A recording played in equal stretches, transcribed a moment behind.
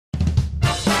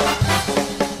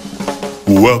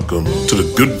Welcome to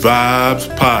the Good Vibes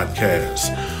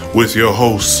Podcast with your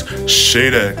hosts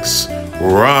Shadex,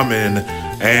 Ramen,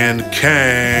 and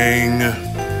Kang.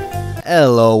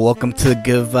 Hello, welcome to the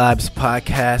Good Vibes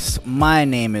Podcast. My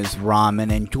name is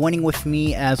Ramen, and joining with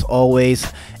me, as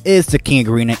always, is the King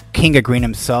of Green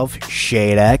himself,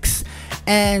 Shadex.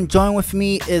 And joining with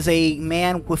me is a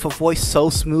man with a voice so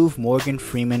smooth, Morgan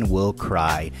Freeman will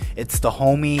cry. It's the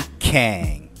homie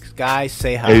Kang. Guys,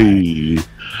 say hi. Hey,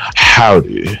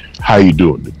 howdy. How you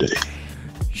doing today?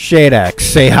 Shadex,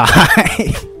 say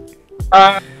hi.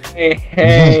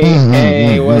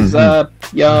 Hey, what's up,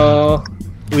 yo?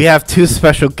 We have two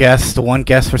special guests. The one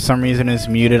guest, for some reason, is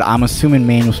muted. I'm assuming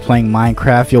Manuel's playing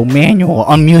Minecraft. Yo, Manuel,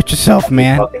 unmute yourself,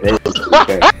 man. Get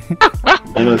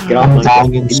off my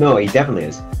No, he definitely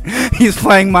is. He's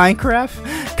playing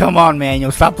Minecraft? Come on,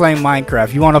 Manuel, stop playing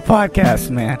Minecraft. You on a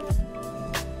podcast, man.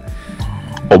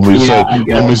 Homie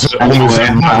said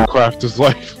Minecraft is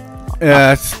life.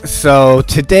 So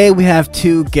today we have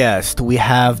two guests. We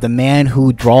have the man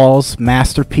who draws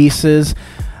masterpieces,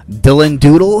 Dylan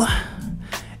Doodle,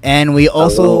 and we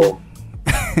also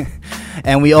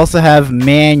have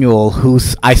Manuel,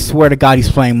 who's, I swear to God, he's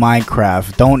playing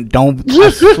Minecraft. Don't I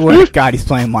swear to God, he's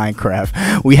playing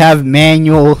Minecraft. We have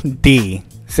Manuel D.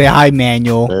 Say hi,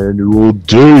 Manuel. Manuel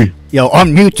D. Yo,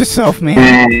 unmute yourself,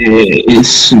 man.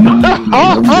 It's I'm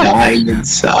dying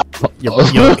inside.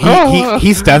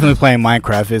 He's definitely playing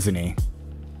Minecraft, isn't he?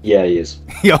 Yeah, he is.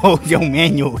 Yo,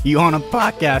 Manuel, you on a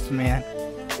podcast, man?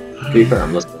 To be fair,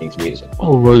 I'm listening to music.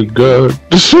 Oh my God.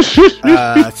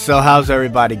 So how's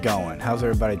everybody going? How's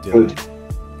everybody doing?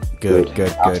 Good.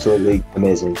 Absolutely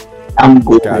amazing. I'm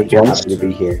good. Gotcha. Happy to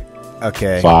be here.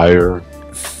 Okay. Fire.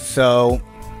 So,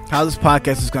 how this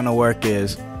podcast is going to work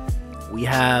is we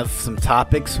have some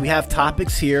topics. We have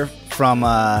topics here from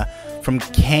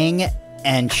Kang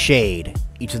and Shade.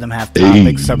 Each of them have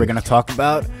topics that we're going to talk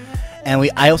about. And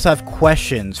I also have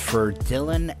questions for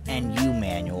Dylan and you,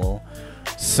 Manuel.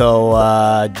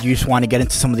 So, do you just want to get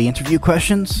into some of the interview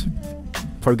questions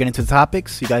before we get into the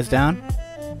topics? You guys down?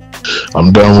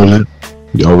 I'm down with it.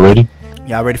 Y'all ready?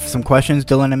 Y'all ready for some questions,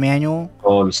 Dylan and Manuel?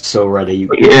 Oh, I'm so ready.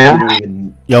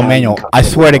 Yo, Manuel, I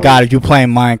swear to God, if you're playing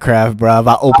Minecraft, bro, if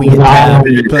I open your tab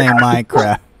and you're playing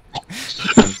Minecraft. I'm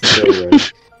so ready.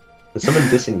 There's someone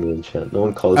dissing me in chat. No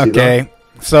one calls you that. Okay,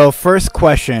 so first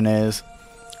question is,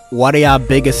 what are y'all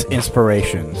biggest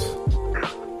inspirations?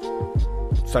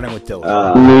 Starting with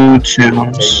Dylan. Starting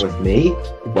with me?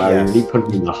 Wow, Yes. you're really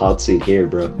putting me in the hot seat here,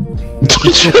 bro.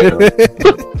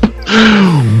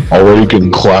 Already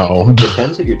getting clowned.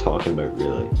 Depends what you're talking about,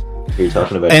 really. You're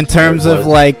talking about in terms of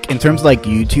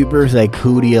YouTubers, like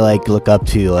who do you like look up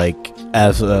to, like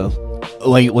as a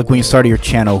like when you started your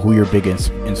channel? Who are your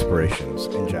biggest inspirations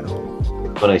in general?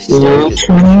 When I started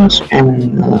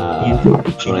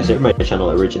my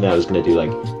channel originally, I was gonna do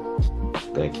like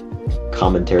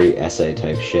commentary essay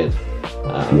type shit.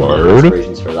 Word.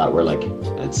 Inspirations for that were like,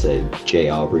 I'd say Jay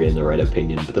Aubrey and The Right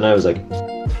Opinion, but then I was like,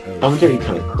 commentary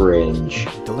kind of cringe.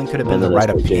 Dylan could have been And the then right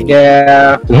I started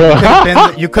opinion.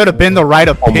 doing- You could have been the right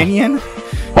opinion,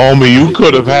 Homie, you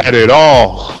could have had it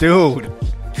all. dude.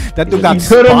 That dude got You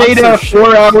could have made a sponsorship.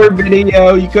 4-hour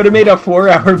video. You could have made a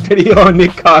 4-hour video on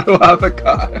Nikado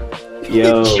Avocado.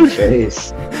 Yo,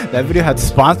 face. That video had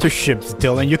sponsorships,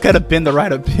 Dylan. You could have been the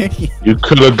right opinion. You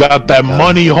could have got that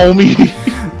money, homie.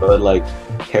 But like,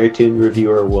 cartoon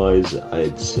reviewer wise,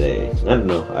 I'd say, I don't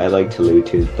know, I liked Looney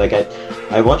Tunes. Like,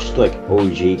 I watched like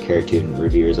OG cartoon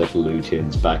reviewers like Looney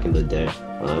Tunes back in the day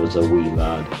when I was a wee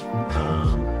lad.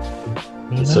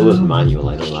 And so was Manuel,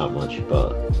 I don't know that much,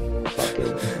 but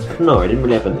fucking, I don't know, I didn't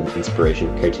really have an inspiration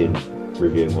cartoon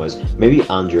reviewing wise. Maybe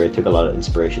Andrew, I took a lot of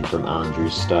inspiration from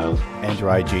Andrew's style.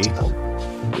 Andrew IG.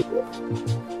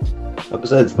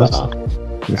 Besides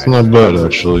that, It's not bad,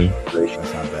 actually.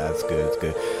 That's not bad. It's good. It's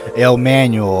good. Yo,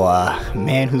 Manuel,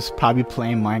 man who's probably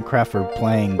playing Minecraft or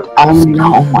playing.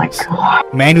 Oh my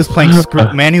god. Man who's playing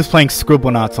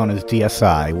Scribblenauts on his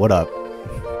DSi. What up,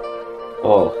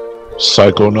 oh,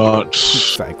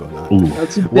 Psychonauts. Psychonaut? Ooh.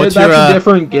 That's What's a your,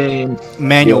 different game.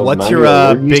 Manuel, yo, what's Manuel,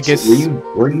 your were you- biggest?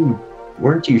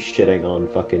 weren't you shitting on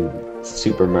fucking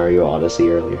Super Mario Odyssey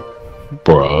earlier?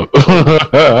 Bruh.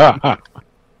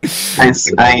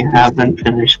 I haven't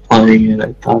finished playing it.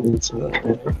 I thought it's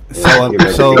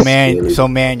okay. So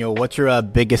Manuel, what's your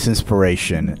biggest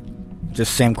inspiration?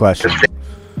 Just same question.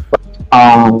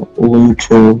 Looney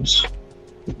Tunes.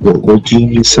 The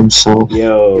genius himself.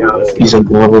 Yo, He's a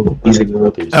girl. He's a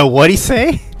girl. What'd he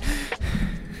say?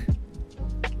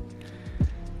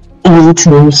 Looney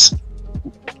Tunes.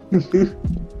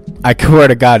 I swear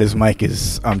to God, his mic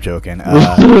is. I'm joking.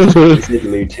 It's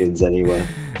Looney Tunes anyway.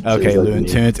 Okay, Sounds like Looney me.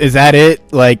 Tunes. Is that it?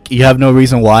 Like, you have no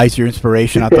reason why it's your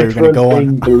inspiration? I thought you were gonna go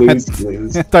on. Blues,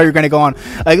 Blues. I thought you were gonna go on.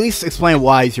 At least explain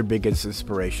why is your biggest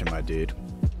inspiration, my dude.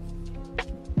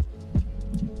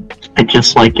 I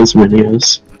just like his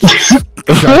videos.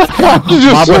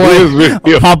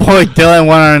 My boy Dylan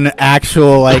went on an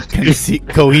actual like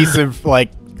cohesive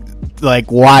like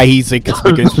why he's like his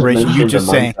big inspiration. You just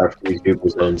saying.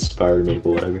 YouTubers that inspired me, but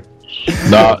whatever.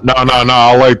 No.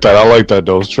 I like that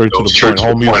though. Straight to the point,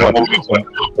 homie.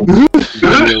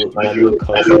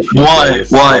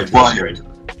 What?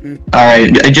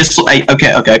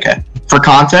 Alright, okay. For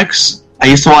context, I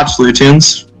used to watch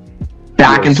Lutunes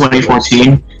back in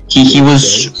 2014. He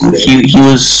was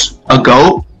a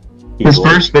goat. His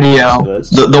first video,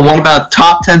 the one about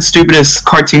top 10 stupidest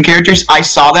cartoon characters, I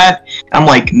saw that, and I'm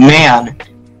like, man,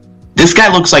 this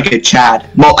guy looks like a Chad.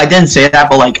 Well, I didn't say that,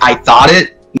 but like, I thought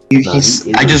it.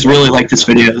 I just really liked his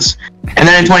videos. And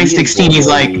then in 2016, he's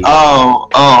like,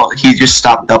 he just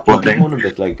stopped uploading. One of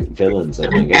the like villains, I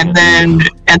think. And then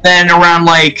around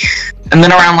what's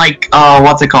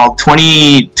it called?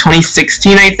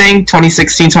 2016, I think.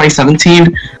 2016,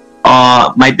 2017.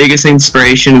 My biggest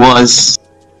inspiration was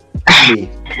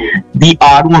the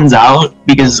Odd Ones Out,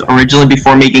 because originally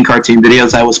before making cartoon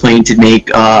videos, I was planning to make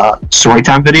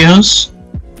storytime videos.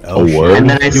 Oh, word. and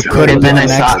then you could have been the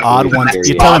next Odd Ones.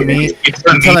 You're telling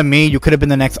me you could have been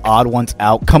the next Odd Ones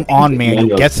Out. Come on, man,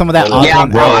 get some of that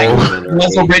Odd Ones Out. It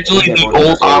was originally the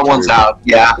old Odd Ones Out.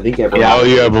 Yeah. I think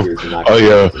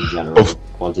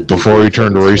Before he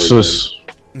turned racist.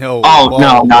 No. Oh,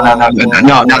 no, not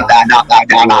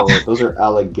that. Those are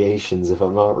allegations, if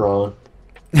I'm not wrong.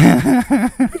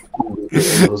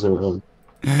 Those are wrong.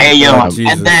 Hey yo, that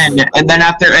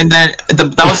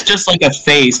was just like a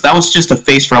phase. That was just a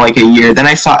phase for like a year. Then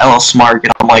I saw Ellis Mark,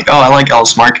 and I'm like, oh, I like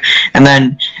Ellis Mark. And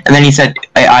then he said,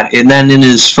 and then in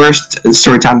his first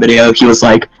storytime video, he was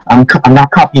like, I'm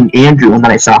not copying Andrew. And then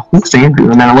I saw, who's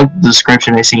Andrew? And then I looked at the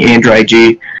description, I see Andrew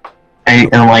IG,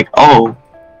 and I'm like, oh,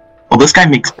 well, this guy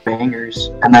makes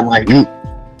bangers. And then like.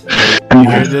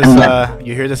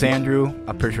 You hear this, Andrew?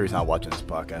 I'm pretty sure he's not watching this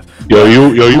podcast. You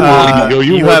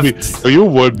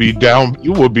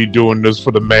would be doing this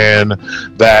for the man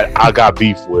that I got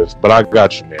beef with, but I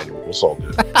got you, man. It's all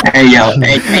good. Hey yo,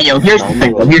 here's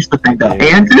the thing though.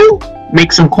 Andrew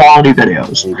makes some quality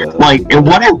videos. Like, and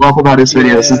what I love about his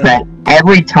videos is that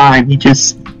every time he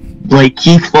just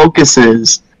he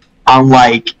focuses on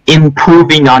like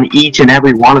improving on each and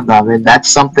every one of them, and that's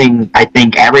something I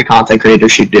think every content creator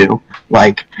should do.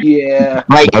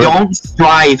 Don't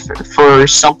strive for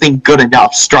something good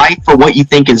enough. Strive for what you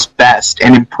think is best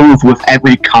and improve with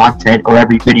every content or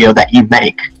every video that you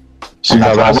make.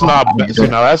 That's not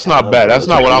bad. That's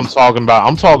not what I'm talking about.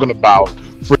 I'm talking about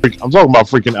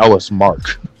freaking Ellis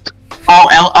Mark.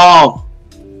 Oh,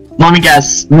 let me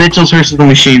guess. Mitchell's versus the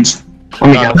Machines.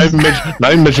 Not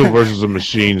even Mitchell versus the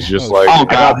Machines. Just like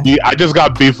I just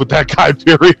got beef with that guy.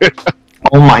 Period.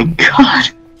 Oh my god.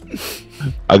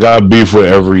 I got beef with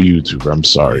every YouTuber. I'm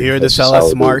sorry. You hear this,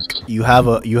 Ellis Mark? You have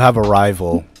a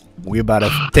rival. We about to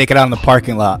take it out in the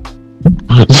parking lot.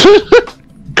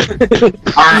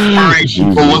 Alright,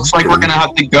 people. Looks like we're gonna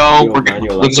have to go.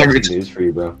 Looks like it's news for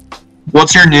you, bro.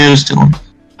 What's your news, Dylan?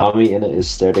 Tommy Innit is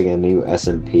starting a new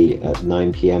SMP at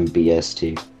 9 p.m.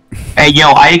 BST. Hey,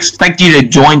 yo, I expect you to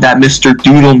join that Mr.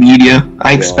 Doodle Media.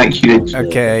 I expect you to.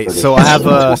 Okay, so I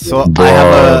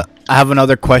have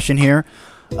another question here.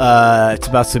 It's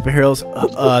about superheroes.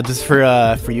 This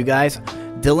is for you guys.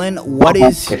 Dylan, what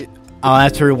is? I'll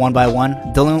answer one by one.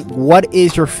 Dylan, what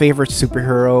is your favorite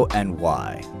superhero and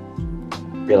why?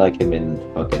 I feel like I'm in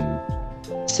fucking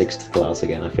 6th class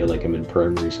again. I feel like I'm in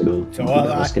primary school. So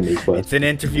it's an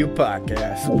interview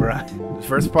podcast, bro. The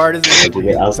first part is the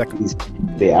interview.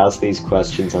 They ask these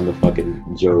questions on the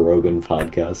fucking Joe Rogan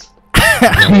podcast.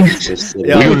 We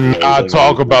do not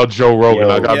talk about Joe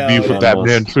Rogan. I got beef with that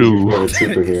man too.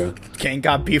 Superhero. Kane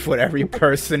got beef with every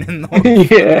person in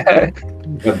the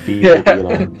Got beef with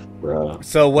Elon, bro.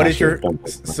 So what is your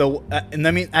and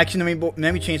let me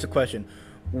change the question.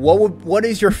 What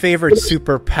is your favorite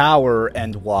superpower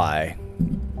and why?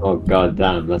 Oh god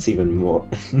damn, that's even more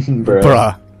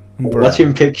Bruh. Let's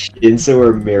him pick Shinzo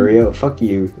or Mirio. Fuck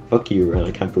you, Ron.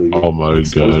 I can't believe you. Oh my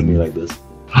god. Me like this.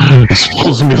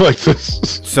 Expose me like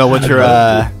this. So what's your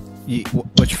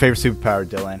favorite superpower,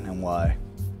 Dylan, and why?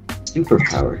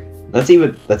 Superpower. That's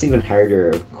even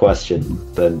harder a question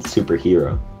than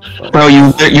superhero. Bro,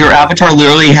 your avatar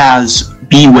literally has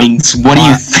bee wings. What do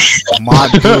you think?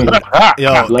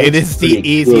 Yo, it is the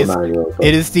easiest.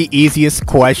 It is the easiest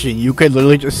question. You could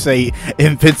literally just say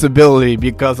invincibility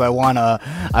because I wanna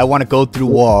go through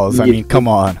walls. I mean, come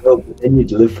on. then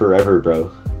you'd live forever,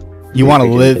 bro. You want to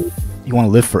live? You want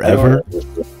to live forever?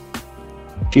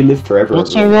 If you live forever,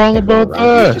 What's so wrong about you're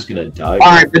that? just gonna die.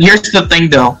 Alright, but here's the thing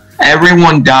though.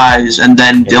 Everyone dies, and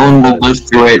then Dylan will live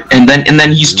through it, and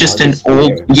then he's just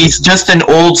an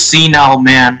old senile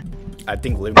man. I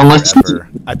think living Unless- forever.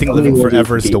 I think living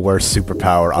forever is the worst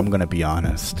superpower. I'm gonna be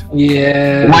honest.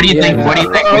 Yeah. What do you think? What do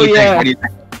you think? What do you think? What do you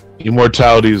think?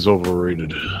 Immortality is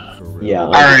overrated. Yeah.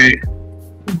 Alright.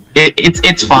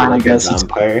 It's fine, I guess.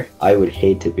 Vampire. I would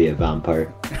hate to be a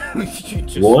vampire.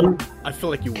 Just- One, I feel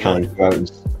like you would.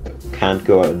 can't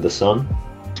go out in the sun.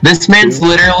 This man's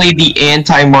literally the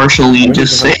anti-Marshall Lee,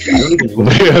 just say.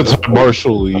 Yeah, it's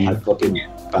Marshall Lee.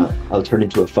 I'll turn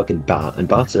into a fucking bat, and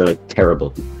bats are like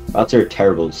terrible. Bats are a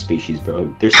terrible species,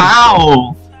 bro. They're so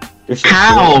How? They're so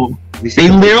How? slow. They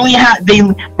literally have they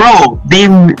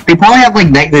probably have like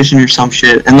night vision or some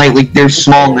shit, and like they're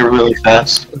small and they're really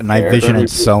fast. Night vision and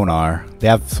sonar. They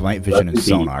have night vision and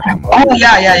sonar. Come on. Oh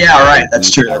yeah, right.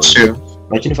 That's true.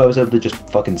 Imagine if I was able to just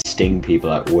fucking sting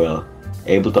people at will,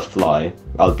 able to fly.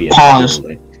 I'll be a Pause.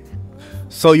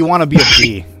 So you want to be a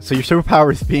bee? So your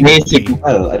superpower is being a Basically. bee.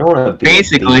 Well, I don't want to be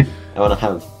Basically. a bee. I want to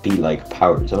have bee-like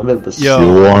powers. I want to be able to Yo. see.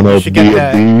 You wanna you be should get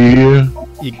that. a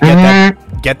bee?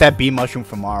 You get that bee mushroom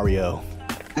from Mario.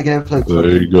 I can have like There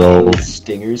you fucking go. little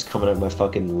stingers coming out of my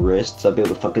fucking wrists. I'll be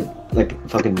able to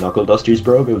fucking knuckle dusters,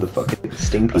 bro. I'll be able to fucking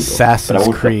sting people. But I Assassin's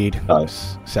won't Creed. die.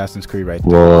 Assassin's Creed right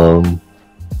there.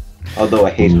 Although I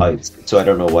hate heights, so I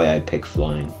don't know why I'd pick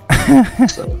flying.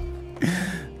 So.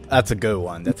 That's a good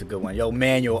one. That's a good one. Yo,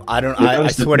 Manuel, I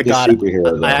Who's the swear to biggest God,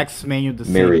 superhero, though? I asked Manuel the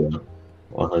same. Miriam,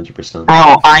 100%.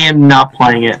 Bro, I am not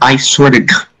playing it. I swear to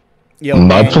God. Yo, I'm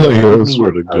not Manuel, playing it,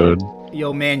 swear to God.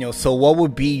 Yo, Manuel. So, what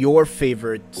would be your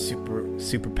favorite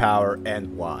superpower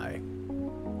and why?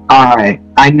 Alright,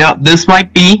 I know this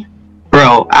might be,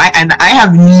 bro. I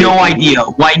have no idea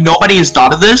why nobody has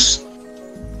thought of this.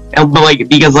 But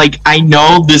because I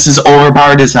know this is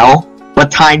overpowered as hell. But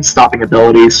time stopping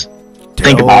abilities.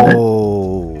 Think about it.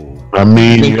 Oh. I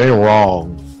mean, you ain't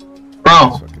wrong.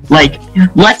 Bro,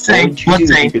 let's say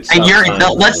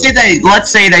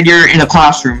that you're in a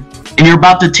classroom and you're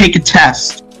about to take a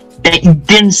test that you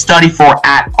didn't study for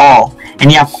at all,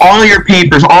 and you have all your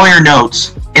papers, all your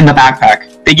notes in the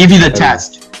backpack. They give you the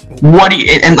test. What do you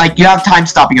you have time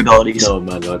stopping abilities? No,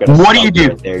 man, no, I gotta What do stop you do?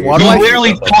 right there. Why do You're I-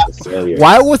 literally failure.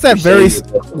 Why was that You're very? saying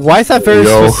yourself- Why is that very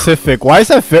Yo. specific? Why is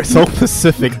that so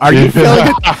specific? Are you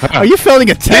failing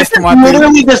a This test is from my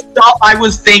literally the stuff I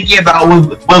was thinking about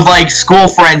with school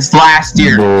friends last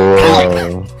year.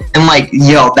 Bruh. And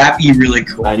yo, that'd be really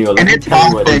cool. Manuel, let And me it's tell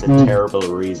you what is a awesome. terrible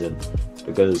reason.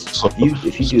 Because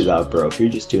if you do that, bro, if you're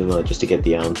just doing that just to get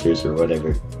the answers or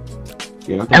whatever,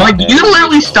 you're not And gonna you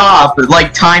literally stop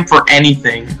time for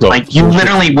anything. You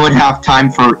literally would have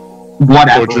time for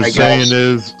whatever. What you're I saying guess.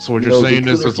 is, so what No, you're saying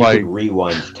you is, could it's if you like, could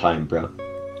rewind time, bro.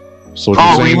 so what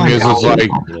Oh, you're saying my is, it's God.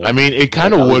 like, I mean, it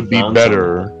kind of Like, would be Alexander.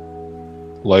 better.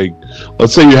 Like,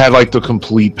 let's say you had the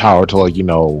complete power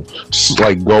to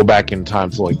go back in time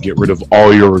to get rid of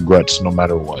all your regrets, no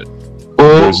matter what.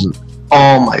 There's-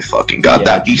 Oh my fucking god,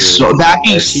 that'd be true.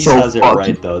 He so has it fucking.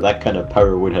 right though. That kind of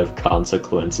power would have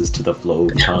consequences to the flow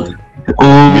of time.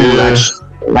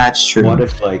 Ooh, that's true. What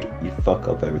if you fuck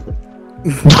up everything?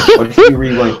 What if you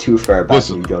rewind too far back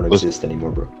Listen, and you don't listen. exist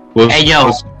anymore, bro? Hey,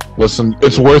 yo. Listen,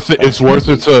 it's worth it. It's worth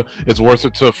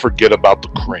it to forget about the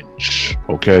cringe.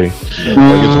 Okay, it's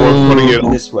worth putting it. Think of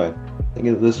it this way. Think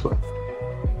of it this way.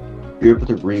 You're able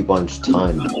to rewind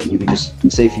time. You could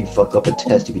just say if you fuck up a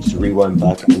test, you could just rewind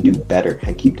back and do better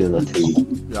and keep doing that till you.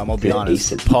 I'm gonna be Yeah, honest.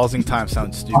 decent. Pausing time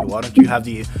sounds stupid. Why don't you have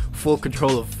the full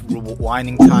control of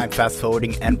rewinding time, fast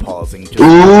forwarding, and pausing? Just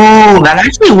Ooh, that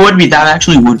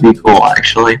actually would be cool.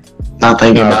 Actually, not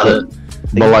thinking about it.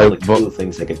 Think But of all like, the cool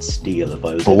things I could steal if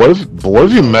I was. But what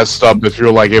if you messed up if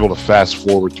you're able to fast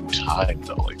forward through time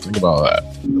though? Think about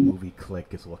that. the movie Click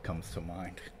is what comes to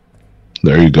mind.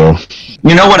 There you go.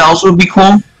 You know what else would be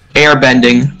cool?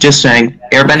 Airbending. Just saying,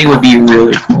 airbending would be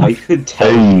really cool. I could tell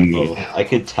Hey. people. I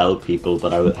could tell people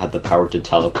that had the power to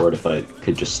teleport if I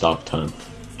could just stop time.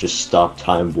 Just stop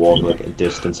time, walk a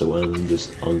distance away, and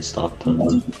just unstop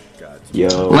time. Yo.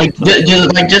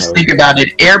 Just think about it.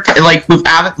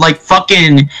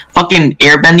 Fucking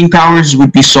airbending powers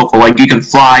would be so cool. You can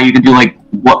fly. You can do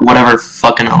whatever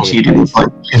fucking else you do. We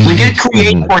could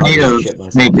create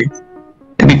tornadoes, maybe.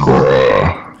 It'd be cool.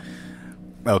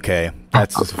 Okay,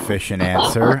 That's a sufficient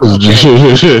answer. Sufficient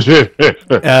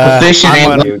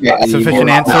Sufficient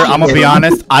answer. I'm gonna be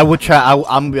honest. I would try. I'm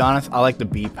gonna be honest. I like the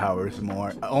B powers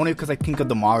more, only because I think of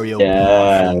the Mario.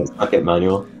 Yeah, fuck it,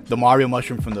 Manuel. The Mario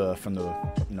mushroom from the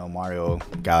Mario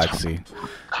Galaxy.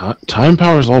 Time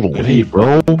power's all the way,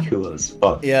 bro. Cool as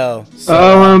fuck. Yo.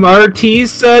 RT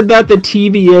said that the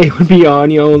TVA would be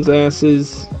Anion's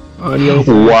asses. Anion's.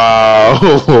 Wow.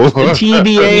 The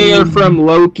TVA are from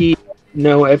Loki.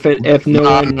 No, if no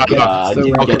one gets I the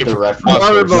didn't get the reference.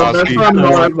 Marvel, they're from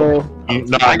Marvel.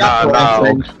 Even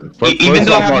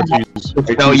though I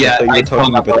Oh yeah, you're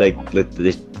talking about like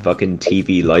the fucking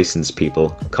TV license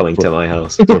people coming to my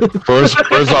house. First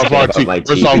off, RT.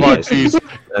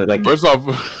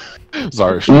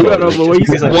 Sorry.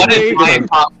 What if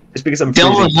Viacom? It's because I'm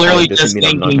Dylan was literally doesn't just mean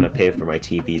I'm not thinking- gonna pay for my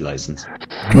TV license.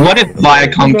 What if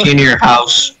Viacom came to your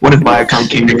house? What if Viacom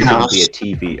came to your house? Be a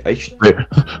TV.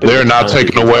 They're not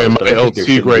taking away my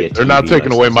LT grade. They're not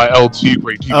taking away my LT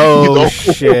grade. Oh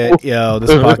shit, yo!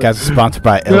 This podcast is sponsored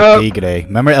by El Tigre.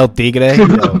 Remember El Tigre? Yo,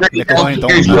 Nickelodeon, don't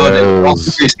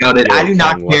I do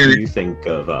not What do care. you think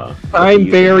of Time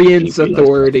variance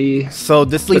authority. So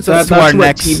this leads But us to that's our what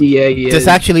next. TVA is. This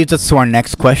actually leads us to our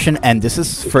next question, and this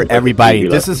is for everybody.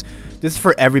 This is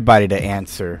for everybody to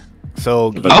answer.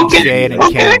 So Okay, Jade and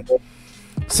okay. Ken.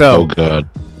 So, Oh god.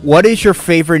 what is your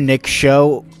favorite Nick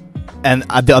show? And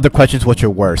the other question is, what's your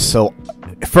worst? So,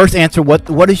 first answer, what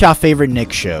is your favorite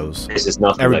Nick shows? This is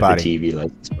nothing Everybody. like the TV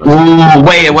license. Ooh,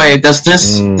 wait. Does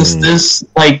this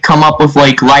like come up with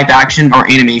like live action or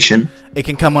animation? It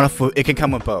can come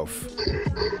with both.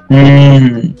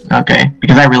 Okay,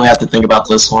 because I really have to think about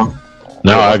this one.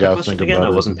 Now I gotta think again. about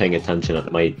I it. wasn't paying attention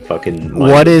at my fucking.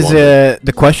 What is the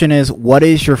question is, what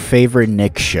is your favorite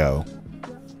Nick show?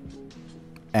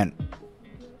 And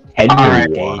Henry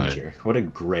Alright. Danger? What a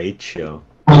great show.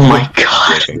 Oh my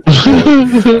god,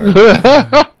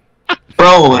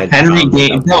 bro, Henry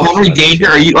Danger.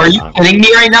 Are you kidding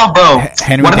me right now, bro?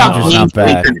 Henry What about Danger's not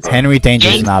bad. Game Shakers? Henry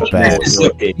Danger's not bad.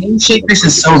 Game Shakers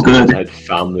is so I good. had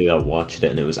family that watched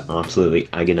it, and it was absolutely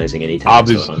agonizing anytime. I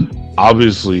saw it on.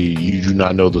 Obviously, you do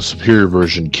not know the superior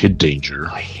version, Kid Danger.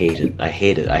 I hate it. I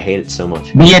hate it so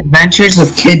much. The Adventures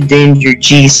of Kid Danger.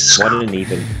 Jesus. I don't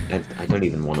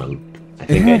even want to. I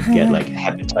think I'd get like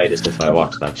hepatitis if I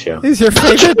watched that show. Is your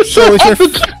favorite show?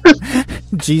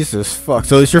 Jesus fuck.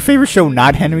 So is your favorite show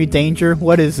not Henry Danger?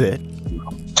 What is it?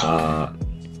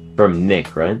 From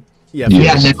Nick, right? Yeah.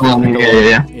 Yeah, Nickelodeon.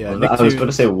 Yeah. Yeah. I was about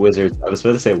to say Wizards. I was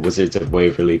about to say Wizards of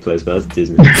Waverly Place, but that's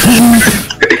Disney.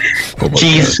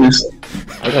 Jesus.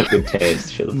 I got good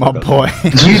taste. Shut the My fuck up. boy.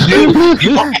 You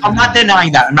do. I'm not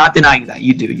denying that.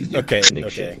 You do. Okay. Nick Okay.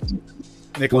 shit.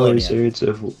 Nickelodeon. Wizards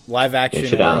of Live action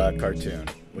shit or out. cartoon?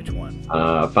 Which one?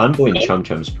 Fanboy and Chum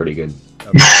Chum's pretty good.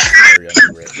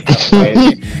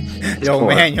 Yo, Come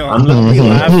on. man, yo, I'm don't be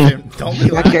laughing. Don't be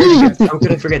Back laughing. Gardigans. How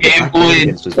could I forget? Game Back Boy.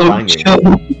 Gardigans was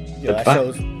banging. Yo, that Back-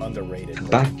 show's underrated.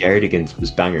 Back Gardigans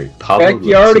was banger. Pablo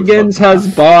Backyardigans has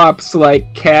bops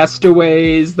like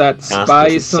Castaways, that Spy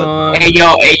Castaways is so- song. Hey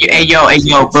yo,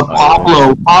 but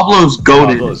Pablo's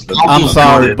goated. Pablo's the- I'm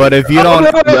sorry, but if you don't,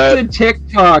 Pablo has a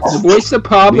TikTok. The voice of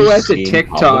Pablo We've has a seen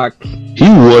TikTok. He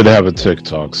would have a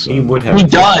TikTok, so He would have. He You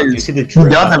does. see the He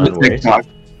drip does have a on Waze? TikTok.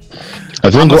 I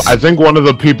think one of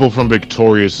the people from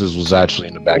Victorious was actually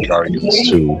in the Backyardigans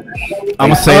too. I'm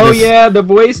gonna say Oh this. yeah, the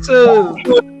voice of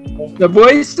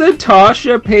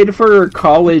Tasha paid for her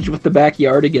college with the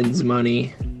Backyardigans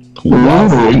money.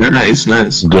 Wow. Ooh, nice.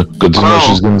 Good to know Wow.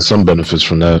 she's getting some benefits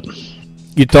from that.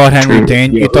 You thought Henry True.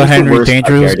 Danger? You Yeah, thought who's the Henry worst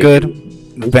Danger was good?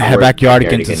 Backyardigan? Who's the worst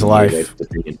Backyardigans is Backyardigan life. in your guys'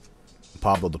 opinion?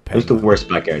 Pablo the Who's the Penguin. worst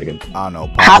Backyardigan? I don't know.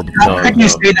 How Pablo the how Penguin. could you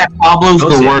say that Pablo's Don't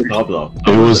the say worst? Pablo. It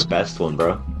Pablo's was- the best one,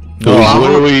 bro.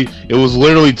 It was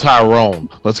literally Tyrone.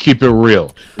 Let's keep it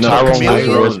real. No, Tyrone was the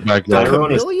Chameleon. worst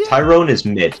Backyardigan. Tyrone is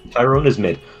mid. Tyrone is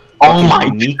mid. Oh my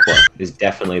Uniqua is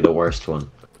definitely the worst one.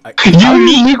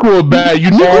 Unique were bad. You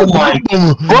know Oh my-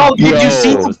 them. Bro, did Yo. you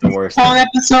see was the worst pong one.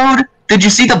 episode? Did you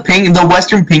see the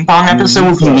Western ping pong episode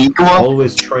with Uniqua?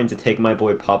 Always trying to take my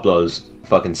boy Pablo's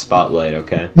fucking spotlight,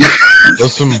 okay?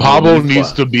 Listen, Pablo Uniqua.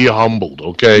 needs to be humbled,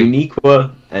 okay? Uniqua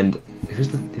and who's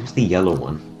the yellow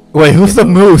one? Wait, who's the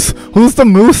moose? Who's the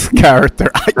moose character?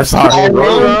 I'm sorry.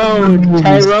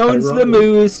 Tyrone's the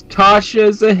moose.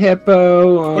 Tasha's a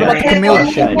hippo. Yeah, Chameleon.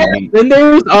 Tasha and Uniqua. Then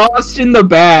there's Austin the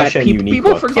bat. Tasha and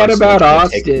People Uniqua forget constantly about try to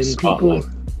take the Austin. People,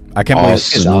 spotlight. I can't believe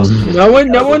Austin. no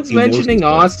Yeah, one's he knows mentioning his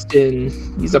place.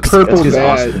 Austin. He's a purple That's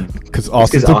bat. Austin. because Because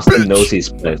Austin's a Austin bitch. knows his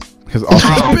place. Because all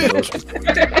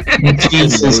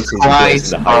Jesus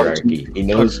Christ. The hierarchy. He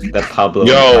knows that Pablo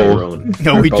Yo. and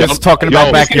Tyrone. No, we are just both- talking about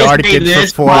Yo, backyard Say kids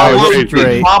this, for 4 hours Pablo-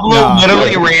 straight. Pablo Nah.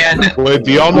 literally ran. Wait,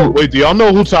 do y'all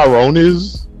know who Tyrone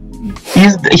is?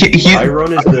 He's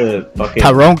Tyrone is the fucking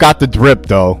Tyrone got the drip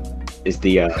though. is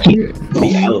the elf,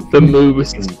 The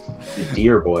moose. the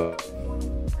deer boy.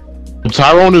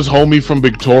 Tyrone is homie from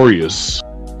Victorious.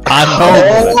 I know.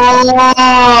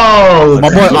 Oh, My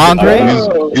boy Andre.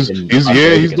 He's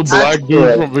the black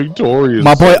dude from Victorious.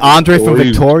 My boy Andre from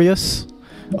Victorious.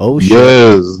 Oh shit.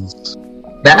 Yes.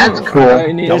 that's cool.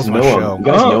 You guys my know show. I'm. You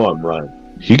guys know I'm right.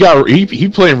 He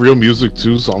playing real music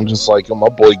too, so I'm just like, oh, my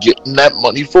boy getting that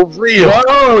money for real.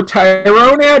 Whoa,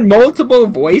 Tyrone had multiple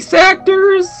voice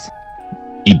actors?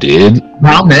 He did.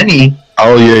 How many?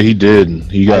 Oh yeah, he did.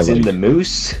 He got As in like, the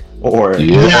moose, or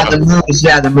Yeah. Yeah, the moose.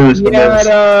 Yeah, the moose. He The moose.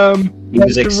 had, He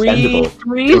was expendable.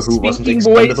 three Or who wasn't speaking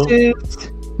expendable?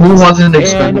 voices Who wasn't and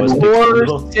expendable? Wasn't four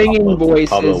expendable? singing Pablo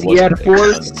voices. He had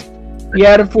wasn't expendable. He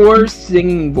had 4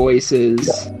 singing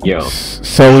voices. Yo,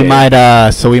 So we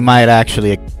might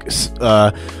actually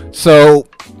so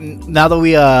now that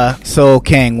we so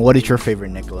King, what is your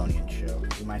favorite Nickelodeon show?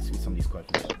 We might see some of these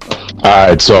questions. all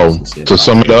right. So to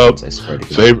sum it up, I swear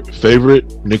to God. favorite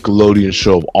Nickelodeon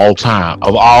show of all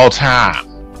time,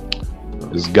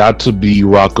 has got to be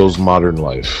Rocco's Modern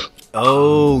Life.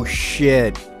 Oh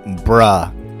shit,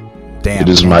 bruh. Damn. It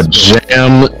is my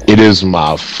jam. It is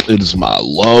my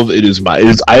love.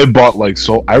 I bought like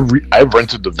I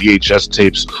rented the VHS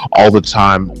tapes all the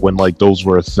time when like those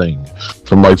were a thing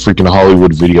from like freaking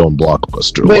Hollywood Video and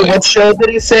Blockbuster. Wait, like, what show did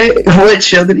he say? What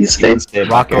show did he You say? can say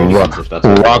Rocco. Rocco, if that's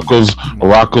what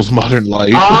Rocco's Modern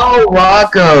Life. Oh,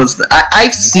 Rocco's.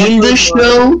 I've seen this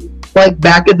show like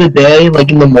back in the day,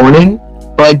 like in the morning,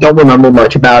 but I don't remember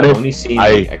much about I've it. only seen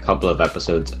I- like, a couple of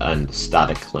episodes and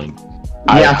Static Cling.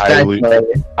 I Yeah, highly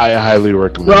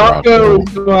recommend Rocco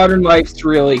Rocco. Modern Life's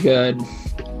really good.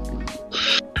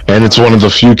 And it's one of the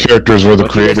few characters where the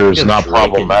What do you guys creator think is of not Drake and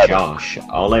problematic. Josh.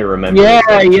 All I remember. Yeah, is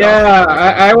that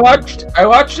yeah. Josh- I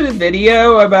watched a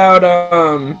video about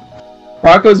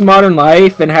Rocco's Modern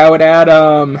Life and how it had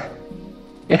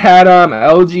had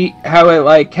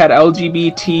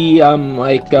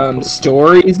LGBT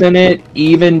stories in it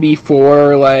even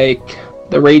before like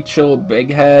the Rachel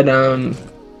Bighead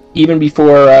even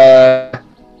before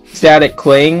Static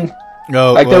Cling.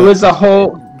 No, Like there was a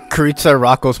whole Creed said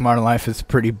Rocco's Modern Life is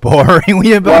pretty boring.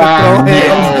 We about to throw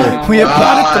hands. We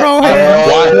about to throw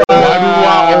hands. Why do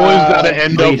I always gotta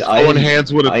end up Wait, throwing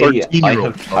hands with a I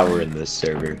 13-year-old? have power in this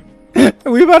server.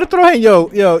 We about to throw hands. Yo,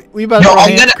 we about to Yo, throw I'm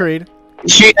hands, gonna- Creed.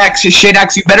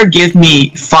 Shadex, you better give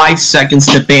me 5 seconds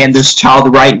to ban this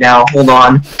child right now. Hold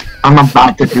on. I'm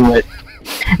about to do it.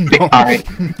 Alright.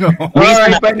 No.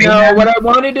 Alright, but no, what I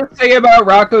wanted to say about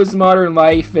Rocco's Modern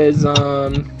Life is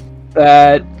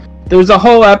that there's a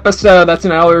whole episode that's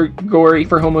an allegory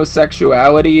for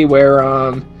homosexuality where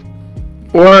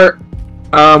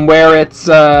it's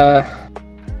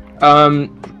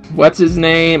what's his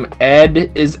name? Ed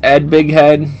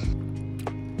Bighead.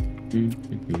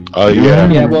 Oh yeah.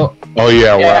 Yeah, well Oh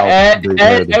yeah. yeah,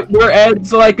 Wow. where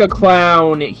Ed's like a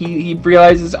clown. He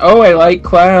realizes, oh, I like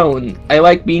clown. I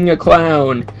like being a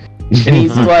clown. And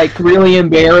he's like really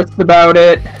embarrassed about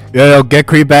it. Yo, get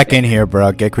Creed back in here,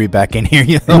 bro. Get Creed back in here.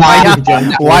 Why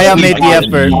I made the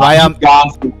effort? Why I'm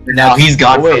gone for now? He's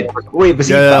gone. Wait, was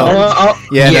he Yeah. found?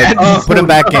 yeah, Yeah. no, put him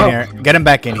back in here. Get him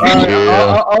back in here.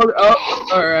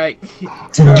 Alright.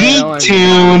 Geek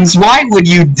Tunes, why would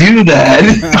you do that?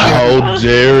 How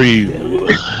dare you?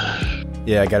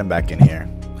 Yeah, get him back in here.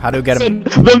 How do we get him?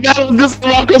 The battle this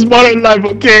Rocco's Modern Life,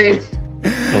 okay?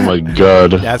 Oh my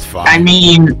god. That's fine. I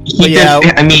mean, Yeah.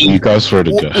 I mean, I swear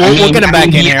to God. We'll get him back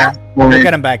in he here. asked for We'll it.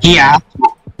 get him back He in.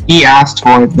 asked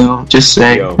for it though. Just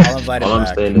say. Yo, I'll invite him while I'm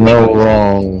back. staying in No the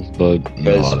wrong, but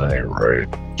no, Guys, that ain't right.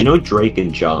 you know Drake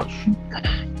and Josh?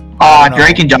 I don't know.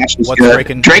 Drake and Josh was What's good. Drake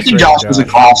and- Drake and Josh was a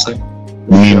Josh? classic.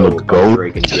 Me Show and the about goat.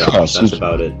 Drake and Josh. That's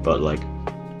about it. But like,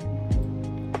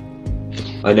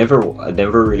 I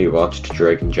never really watched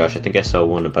Drake and Josh. I think I saw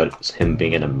one about him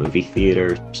being in a movie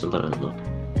theater or something. I don't know.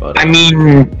 But, I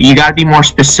mean, you gotta be more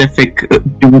specific.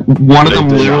 One of them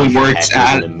Josh literally Peck works was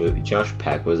at. in a movie. Josh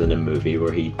Peck was in a movie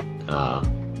where he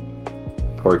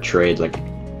portrayed like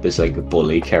this like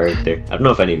bully character. I don't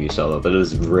know if any of you saw that, but it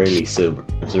was really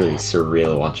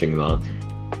surreal watching that.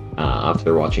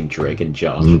 After watching Drake and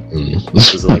Josh, it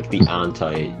was like the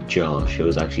anti-Josh. It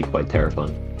was actually quite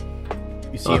terrifying.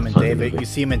 You see him in Funny David. movie. You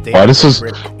see him in David. Why does this-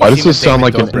 Dobrik- why you does see him this sound in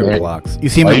like David an Dobrik ad- vlogs. You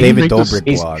see him Why in do you David make this-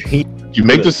 Dobrik vlogs. You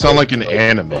make this sound like an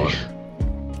anime.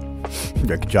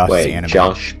 Rick Josh Wait, anime.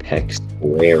 Josh Peck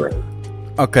swearing.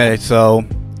 Okay, so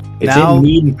It's now, in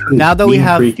Mean Creek. now that we Mean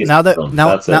have Creek is now the that film. now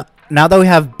That's now, it. now that we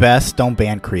have best, don't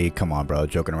ban Krieg. Come on, bro,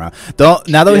 joking around. Don't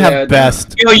now that we Yeah, have no.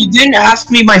 best. Yo, you didn't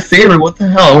ask me my favorite. What the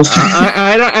hell?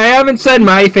 I haven't said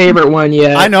my favorite one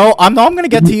yet. I know. I'm gonna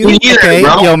get to you. Me neither, Okay,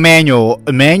 bro. yo,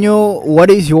 Emmanuel, what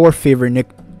is your favorite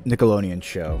Nickelodeon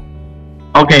show?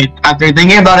 Okay, after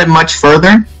thinking about it much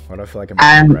further, What do I feel like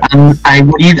and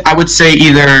I would say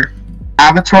either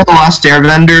Avatar: The Last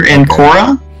Airbender and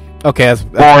Korra, Okay,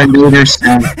 or Invader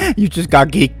Sim. you just got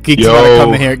Geek's Yo. about to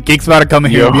come in here. Geek's about to come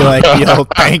in here and be Yo. like, yo,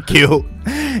 thank you.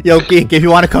 Yo, Geek, if you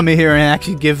want to come in here and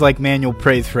actually give like manual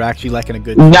praise for actually liking a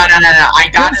good. No. I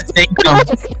gotta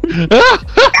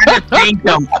thank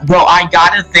him. Bro, I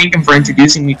gotta thank him for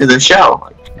introducing me to the show.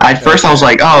 At first, I was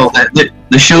like, oh,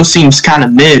 the show seems kind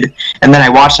of mid, and then I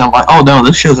watched it. I'm like, oh no,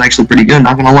 this show's actually pretty good.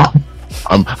 Not gonna lie.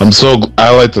 I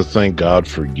like to thank God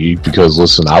for Geek because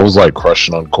listen, I was like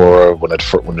crushing on Korra when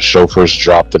the show first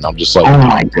dropped, and I'm just like, Oh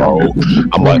my bro. God.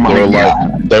 I'm Oh like, my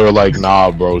God. they were like,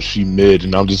 nah, bro, she mid,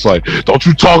 and I'm just like, don't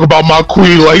you talk about my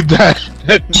queen like that,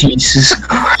 Jesus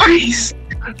Christ.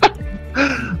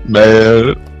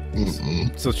 man.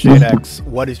 Mm-mm. So, Shade X,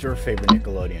 what is your favorite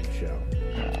Nickelodeon show?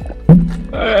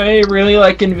 I really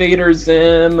like Invader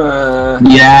Zim.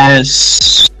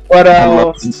 Yes. What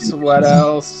love else? What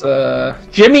else?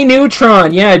 Jimmy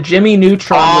Neutron. Yeah, Jimmy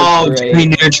Neutron. Oh, was great. Jimmy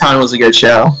Neutron was a good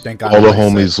show. Thank God. All the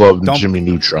nobody homies said- love don't- Jimmy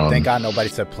Neutron. Thank God nobody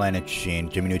said Planet Sheen.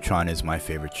 Jimmy Neutron is my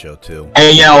favorite show too.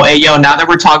 Hey yo, now that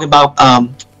we're talking about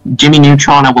Jimmy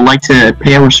Neutron, I would like to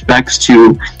pay our respects to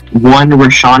one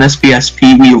Rashawn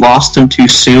SBSP. We lost him too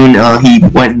soon. He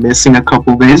went missing a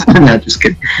couple days. No, just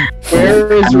kidding.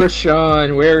 Where is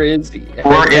Rashawn? Where is he?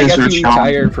 Where is I guess he Rashawn?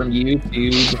 retired from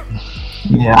YouTube.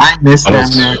 Yeah, I miss And him.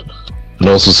 also, Man. and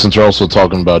also, since we're also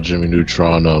talking about Jimmy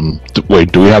Neutron,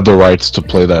 wait, do we have the rights to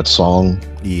play that song?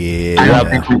 I Yeah. don't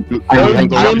think we. Do I don't we have think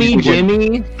the rights Jimmy, to play-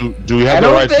 Jimmy. Do we I have the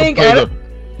don't rights to think- play I the?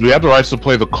 Do we have the rights to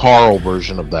play the Carl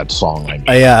version of that song? I mean,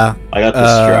 Yeah. I got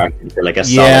distracted for like a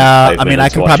solid Yeah. 5 I mean,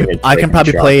 minutes watching it I can break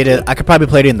probably the play track. it. I can probably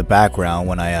play it in the background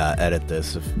when I edit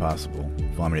this, if possible. If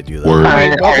you want me to do that. Word.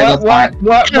 Alright, that's fine.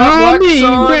 What song?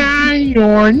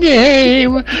 your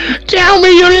name. Tell me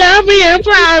you love me in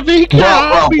private. Bro,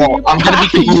 I'm gonna be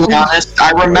completely honest.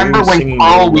 I remember Why are you when singing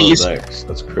Carl Lil Nas Weezer. X?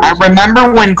 That's crazy. I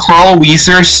remember when Carl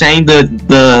Weezer sang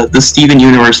the Steven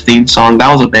Universe theme song.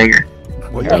 That was a banger.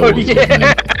 What- Oh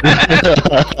yeah. You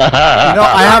know,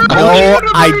 I have no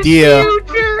idea.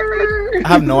 I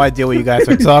have no idea what you guys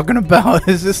are talking about.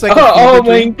 Is this like? a I'll fever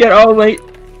dream? link it. I'll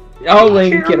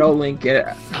link it.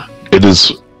 It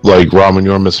is like Ramen.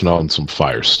 You're missing out on some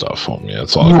fire stuff, homie.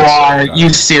 That's all. You I can are. say. You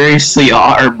seriously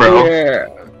are, bro.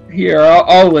 Here,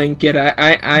 I'll link it.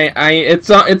 It's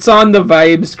on the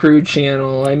Vibes Crew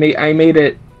channel. I made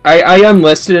it. I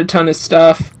unlisted a ton of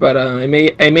stuff, but I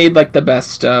made like the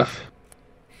best stuff.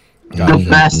 The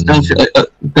best of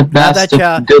that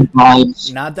ya- good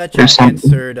vibes. Now that Or you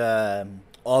something. answered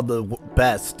all the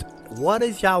best, what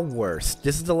is your worst?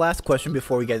 This is the last question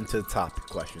before we get into the topic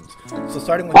questions. So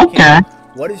starting with Okay. King,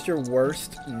 what is your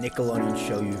worst Nickelodeon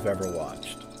show you've ever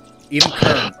watched? Even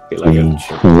current. I feel like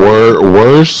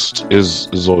Worst is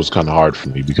always kind of hard for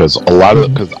me because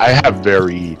because I have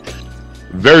very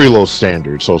low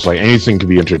standards, so it's like anything can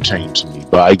be entertained to me.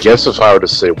 But I guess if I were to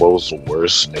say what was the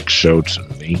worst Nick show to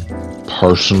me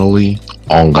personally,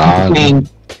 on God, King,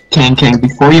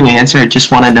 before you answer, I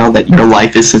just want to know that your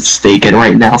life is at stake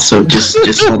right now, so just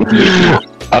let me know.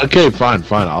 okay, fine,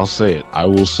 I'll say it. I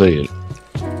will say it.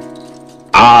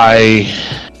 I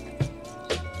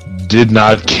did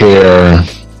not care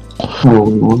for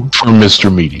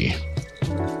Mr. Meaty.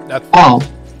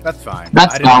 That's fine.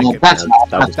 That's I didn't valid. like it, That's man.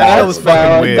 valid. That was fucking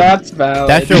valid. weird. That's valid.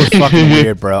 That show was fucking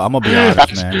weird, bro. I'm gonna be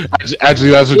honest, man.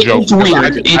 Actually, that's a joke. It's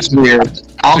weird. It's weird.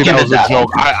 I'll Actually, give that it was that. a joke.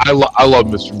 I love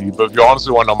Mr. Meat, but if you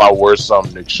honestly want to know my worst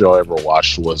Nick show I ever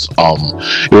watched was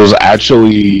it was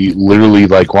actually literally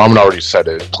like Ramen already said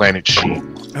it, Planet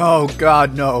Sheen. Oh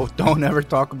God, no! Don't ever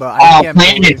talk about. Oh, I can't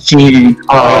Planet believe. Sheen.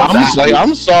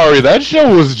 I'm sorry, that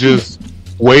show was just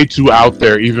way too out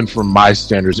there even for my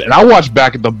standards. And I watched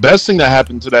Back at the best thing that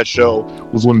happened to that show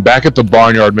was when Back at the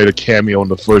Barnyard made a cameo in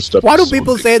the first episode. Why do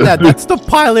people say that? That's the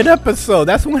pilot episode.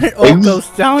 That's when it all goes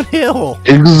downhill.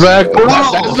 Exactly. Bro,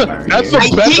 That's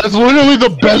the best. That's literally the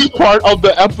best part of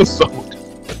the episode.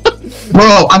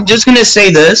 Bro, I'm just gonna say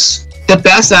this. The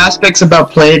best aspects about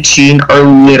Planet Sheen are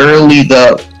literally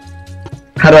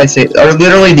are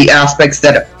literally the aspects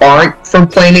that aren't from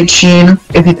Planet Sheen,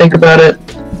 if you think about it.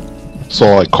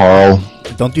 So like Carl.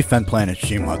 Don't defend Planet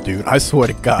Shima, dude. I swear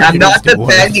to God. I'm he not does the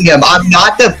worst. defending him. I'm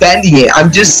not defending it. I'm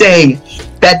just saying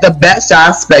that the best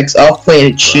aspects of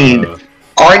Planet Sheen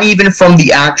aren't even from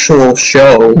the actual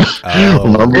show.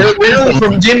 Oh. They're literally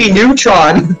from Jimmy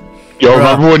Neutron. Yo,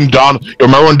 remember when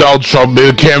Donald Trump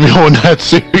made a cameo in that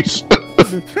series?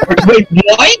 Wait,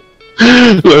 what?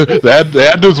 They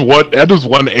had this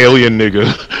one alien nigga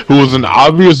who was an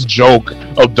obvious joke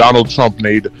of Donald Trump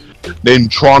named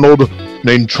Tronald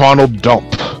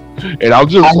Dump, and I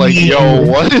was just like, yo,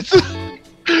 what is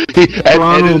it?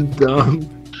 Ronald Dump.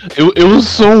 It was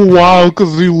so wild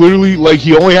because he literally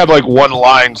he only had like one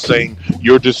line saying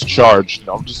 "you're discharged." And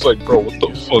I'm just like, bro, what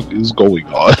the fuck is going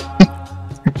on?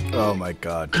 Oh my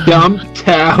god. Dump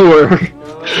Tower.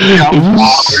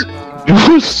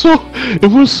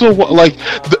 It was so like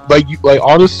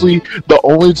honestly, the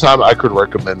only time I could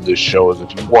recommend this show is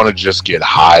if you want to just get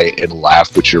high and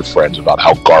laugh with your friends about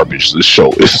how garbage this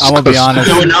show is. I'm gonna be honest.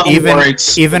 So in other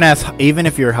words- Even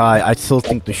if you're high, I still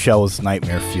think the show is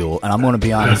nightmare fuel. And I'm gonna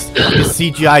be honest, the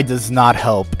CGI does not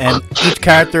help, and each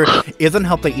character it doesn't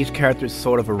help that each character is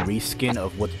sort of a reskin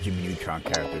of what the Jimmy Neutron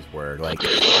characters were. Like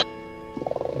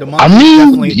the monkey, I mean,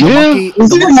 definitely. yeah. The monkey,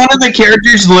 Doesn't one of the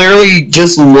characters literally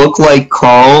just look like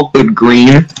Carl but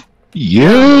green?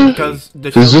 Yeah, because the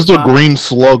it's show just does a not- green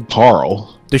slug,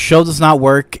 Carl. The show does not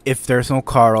work if there's no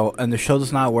Carl, and the show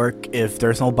does not work if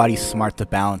there's nobody smart to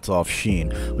balance off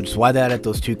Sheen, which is why they added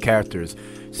those two characters.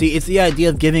 See, it's the idea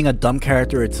of giving a dumb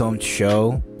character its own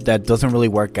show that doesn't really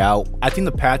work out. I think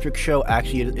the Patrick Show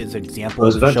actually is an I example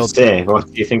was of the about show. to say, what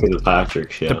do you think of the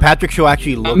Patrick show? The Patrick Show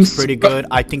actually looks pretty good.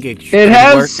 I think it should It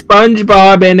has work.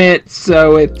 SpongeBob in it,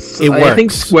 so it's. It I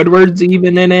think works. Squidward's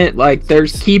even in it. Like, they're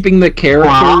keeping the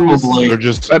characters. Probably. They're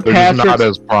just But not Patrick's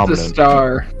as the prominent.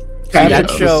 star. See, that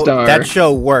Patrick's the show star. that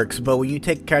show works, but when you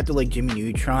take a character like Jimmy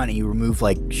Neutron and you remove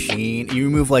like Sheen, you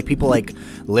remove like people like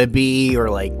Libby or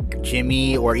like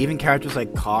Jimmy or even characters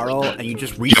like Carl, and you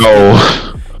just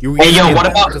Yo, Hey yo, what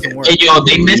about? Hey yo,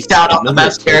 they missed out on the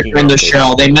best character in the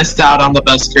show. They missed out on the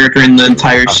best character in the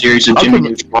entire series of Jimmy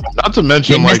Neutron. not to They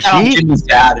mention missed out on he. Jimmy's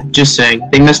dad. Just saying,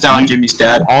 they missed out on Jimmy's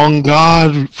dad. On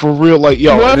God, for real,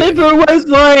 yo. What if it was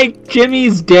like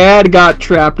Jimmy's dad got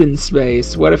trapped in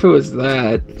space? What if it was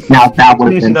that? Now that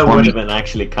would have been that would funny. have been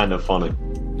actually kind of funny.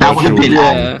 That would have been.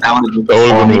 Yeah. That would have been That would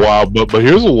have been funny. wild, but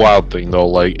here's a wild thing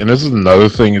though, and this is another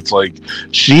thing. It's like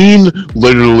Sheen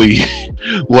literally,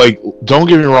 don't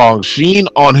get me wrong, Sheen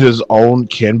on his own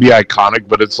can be iconic,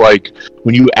 but it's like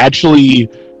when you actually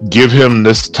give him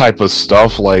this type of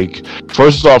stuff,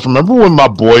 first off, remember when my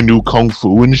boy knew Kung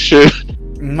Fu and shit?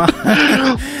 Yo,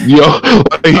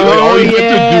 all he had to do.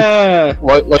 Yeah.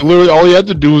 Literally, all he had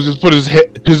to do was just put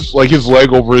his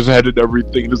leg over his head and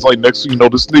everything. And it's like next thing you know,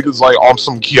 this nigga's on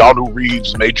some Keanu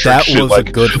Reeves Matrix That shit. was a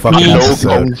good fucking no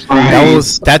episode. Kung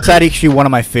Fu. That's actually one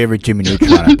of my favorite Jimmy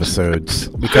Neutron episodes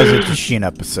because it's a Sheen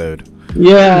episode.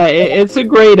 Yeah, it's a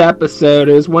great episode.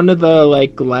 It was one of the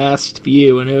last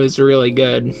few, and it was really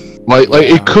good.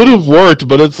 It could have worked,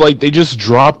 but it's like they just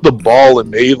dropped the ball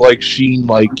and made Sheen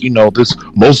this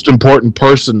most important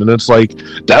person, and it's like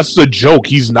that's the joke.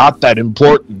 He's not that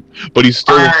important, but he's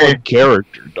still a fun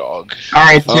character, dog. All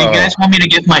right, so you guys want me to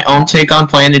give my own take on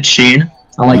Planet Sheen?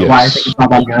 Why I think it's not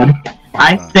that good.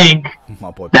 I think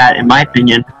My boy. that, in my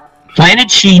opinion, Planet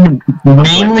Sheen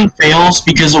mainly fails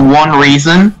because of one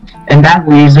reason, and that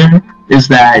reason is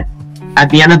that at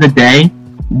the end of the day,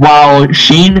 while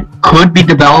Sheen could be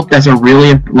developed as a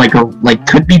really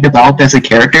could be developed as a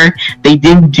character, they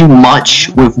didn't do much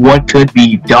with what could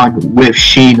be done with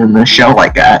Sheen in the show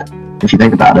like that. If you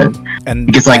think about it, And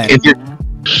because if you're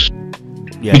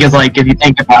yeah. because if you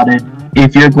think about it,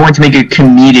 if you're going to make a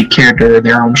comedic character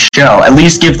their own show, at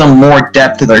least give them more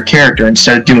depth to their character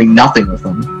instead of doing nothing with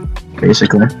them,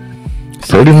 basically.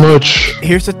 Pretty much.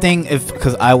 Here's the thing,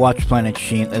 because I watched Planet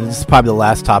Sheen, and this is probably the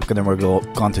last topic, and then we're going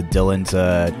on to Dylan's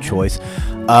choice.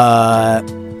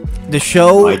 The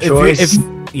show, My choice?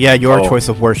 your choice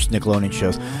of worst Nickelodeon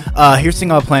shows. Here's the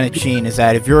thing about Planet Sheen is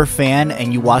that if you're a fan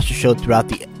and you watch the show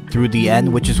through the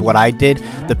end, which is what I did,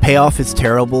 the payoff is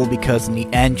terrible because in the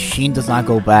end, Sheen does not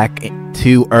go back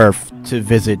to Earth to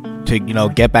visit, to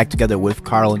get back together with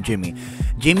Carl and Jimmy.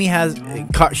 Sheen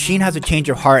has a change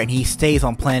of heart and he stays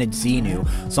on planet Xenu.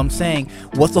 So I'm saying,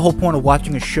 what's the whole point of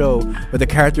watching a show where the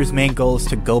character's main goal is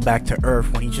to go back to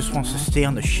Earth when he just wants to stay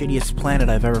on the shittiest planet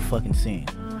I've ever fucking seen?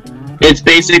 It's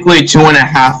basically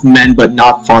 2.5 Men, but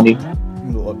not funny.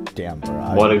 Oh, damn,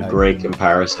 bro. What a great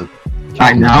comparison.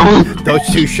 I know. Those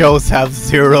two shows have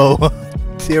zero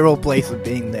place of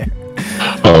being there.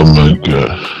 Oh my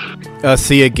god.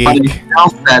 See ya, I geek. still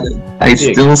said it. I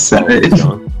still said it.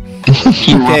 John.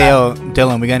 Okay,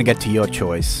 Dylan, we're gonna get to your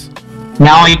choice.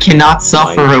 Now I cannot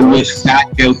suffer My with choice.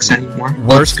 fat jokes anymore. Worst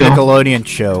Let's go. Nickelodeon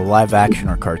show, live action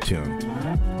or cartoon?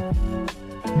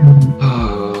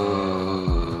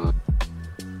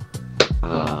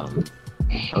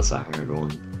 That's a hard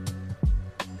one.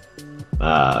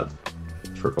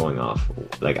 For going off,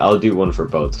 like I'll do one for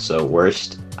both. So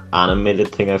worst animated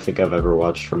thing I think I've ever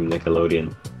watched from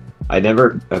Nickelodeon.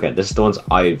 Okay, this is the ones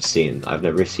I've seen. I've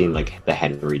never seen like the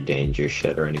Henry Danger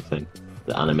shit or anything.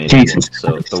 The animated Jesus ones.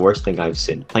 So Christ. the worst thing I've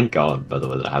seen. Thank God, by the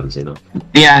way, that I haven't seen them.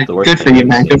 Yeah, The worst good for thing you, I've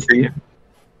man. seen. Good for you.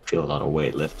 Feel a lot of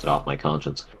weight lifted off my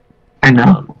conscience. I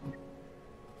know.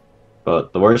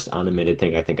 But the worst animated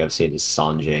thing I think I've seen is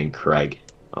Sanjay and Craig.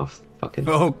 Oh fucking.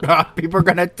 Oh god, people are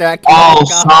gonna attack you. Oh,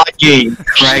 God. Sanjay.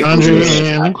 Right.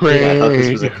 Sanjay and I thought this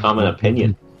was a common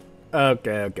opinion.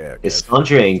 Okay. Is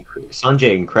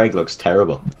Sanjay and Craig looks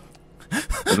terrible. I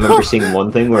remember seeing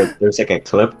one thing where there's like a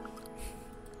clip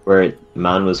where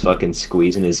man was fucking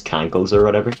squeezing his cankles or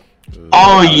whatever.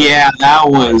 Oh yeah, that I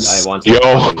was. want to Yo.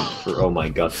 fucking throw my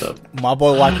guts up. My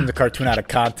boy watching the cartoon out of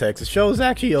context. The show is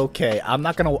actually okay. I'm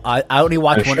not gonna. I only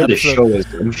watched I'm one sure the episode. show is.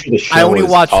 I'm sure the show I only is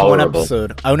watched one tolerable.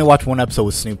 episode. I only watched one episode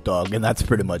with Snoop Dogg, and that's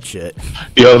pretty much it.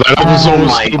 Yo, that episode Oh with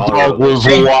my Snoop God. Dogg was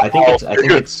I think wild. I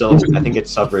think it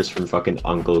suffers from fucking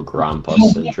Uncle Grandpa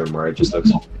syndrome, where it just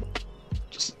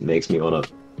makes me wanna.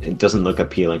 It doesn't look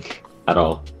appealing at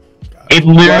all. It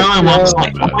literally looks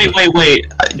like. Wait.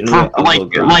 You know, Uncle Like,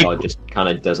 Grandpa just kind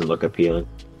of doesn't look appealing.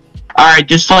 alright,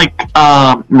 just like,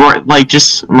 tell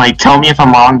me if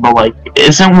I'm wrong, but like,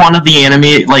 isn't one of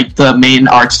the the main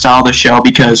art style of the show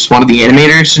because one of the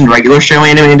animators in regular show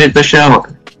animated the show?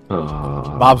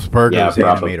 Bob's Burgers Yeah,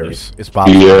 probably. animators. It's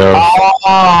Bob's. Yeah, Oh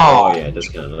Oh! yeah, it does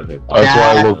kind of look like. that's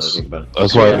why it Yeah. looks.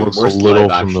 That's why it looks a Worst little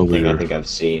live action thing I familiar. think I've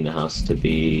seen has to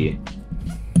be.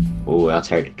 Oh, that's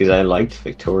hard because I liked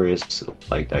Victorious,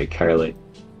 liked iCarly.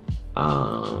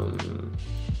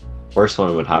 Worst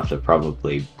one would have to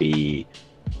probably be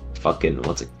fucking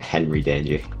Henry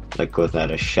Danger, like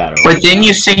without a shadow. of a But didn't doubt.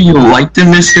 you say you liked him,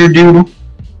 Mr. Doodle?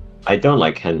 I don't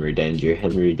like Henry Danger.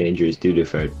 Henry Danger is doo-doo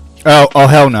food. Oh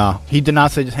hell no! He did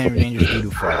not say just Henry Danger's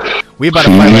doo-doo fight. We about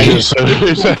to fight right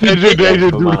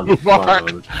here. Come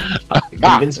on,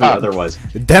 convince me otherwise.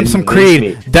 Them some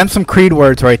Convince Creed. Them some Creed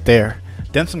words right there.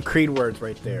 Them some Creed words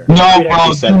right there. No, Creed bro,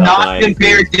 actually said do that, not and I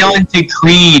compare agree. Dylan to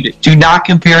Creed. Do not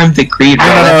compare him to Creed. Bro.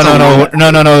 That's a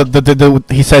little- No.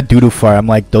 He said doo-doo fire. I'm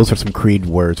like, those are some Creed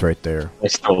words right there. I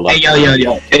still love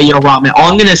Hey, yo, Robin.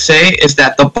 All I'm gonna say is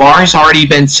that the bar's already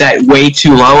been set way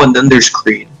too low, and then there's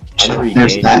Creed. So Henry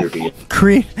there's Danger that. being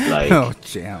Creed. Like- Oh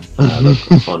jam. look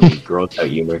funny, gross out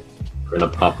humor. We're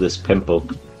gonna pop this pimple.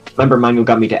 Remember, Mango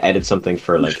got me to edit something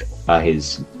for like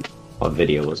his what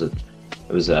video was it?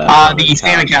 It was The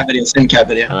Salmon Cat video, Salmon Cat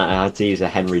video. and I had to use a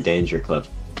Henry Danger clip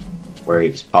where he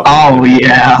was popping. Oh,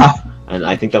 yeah. And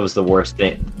I think that was the worst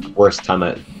thing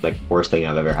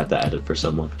I've ever had to edit for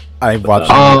someone. I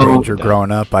watched Oh. Henry Danger growing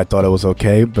up. I thought it was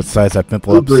okay. Besides that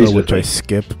pimple Who agrees episode, with which I me?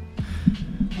 skipped.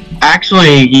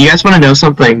 Actually, you guys want to know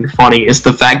something funny? Is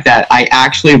the fact that I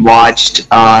actually watched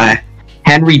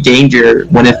Henry Danger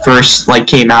when it first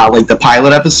came out, like the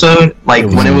pilot episode,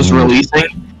 when it was releasing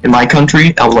in my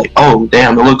country. I was like, oh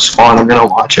damn, it looks fun. I'm gonna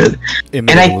watch it. And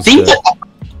I think that,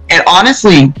 and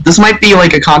honestly, this might be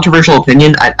like a controversial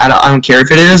opinion. I don't care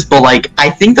if it is, but I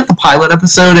think that the pilot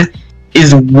episode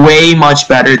is way much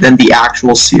better than the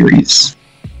actual series.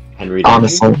 Henry Danger?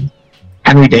 Honestly,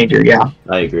 Henry Danger, yeah.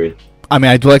 I agree. I mean,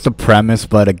 I do like the premise,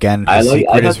 but again, I his like.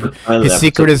 I secret is thought the pilot his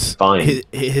secret episode was is fine.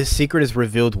 his secret is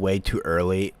revealed way too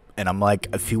early, and I'm like,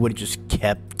 if he would have just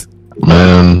kept,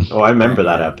 Man, Oh, I remember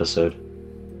that episode.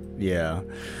 yeah.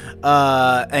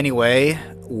 Anyway,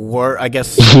 I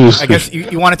guess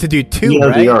you wanted to do two,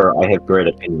 right? TLDR, I have great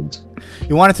opinions.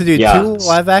 You wanted to do Yeah. two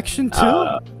live action too.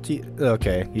 Uh,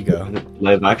 Okay, you go.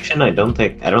 Live action, I don't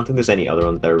think there's any other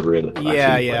ones that are really.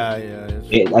 Yeah. I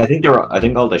think I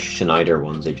think all the Schneider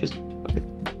ones are just.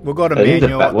 We'll go to I think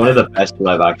manual. one of the best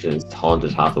live actions is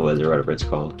Haunted Hathaways or whatever it's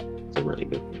called. It's really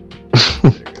good.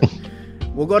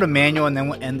 We'll go to manual, and then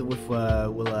we'll end with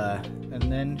and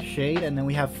then shade, and then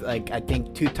we have I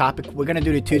think two topic. We're gonna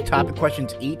do the two topic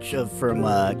questions each from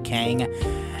Kang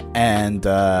and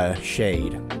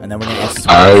shade, and then we're gonna answer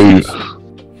some questions.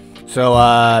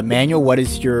 So manual, what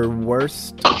is your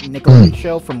worst Nickelodeon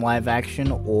show from live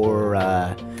action or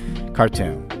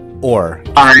cartoon? Or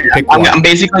Alright, pick I'm one.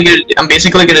 basically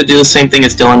gonna do the same thing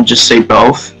as Dylan, just say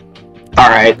both.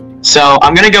 Alright, so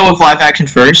I'm gonna go with live action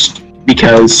first,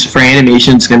 because for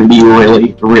animation it's gonna be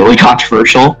really, really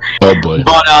controversial. oh boy.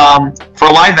 But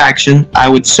for live action, I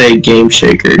would say Game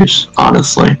Shakers,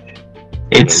 honestly.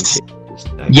 It's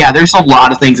yeah, there's a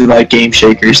lot of things about Game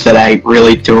Shakers that I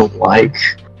really don't like.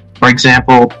 For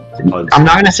example, I'm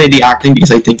not gonna say the acting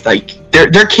because I think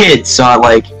they're kids, so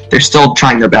they're still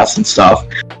trying their best and stuff.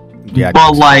 Yeah,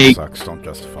 But, Game like- sucks. Don't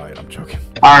justify it. I'm joking.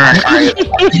 Alright.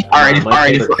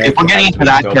 If we're getting into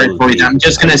that territory, then I'm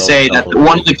just gonna say that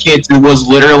one of the kids who was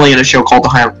literally in a show called The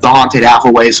Haunted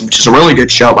Hathaway's, which is a really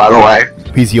good show, by the way.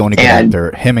 He's the only good And-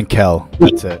 actor. Him and Kel.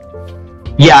 That's it.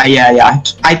 Yeah.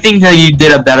 I think that he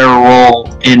did a better role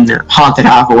in Haunted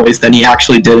Hathaway's than he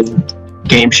actually did in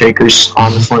Game Shakers,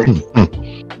 honestly.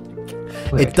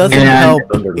 It doesn't And- help.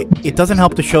 It doesn't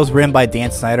help the show's written by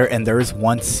Dan Snyder, and there is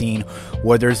one scene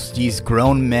where there's these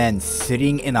grown men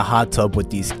sitting in a hot tub with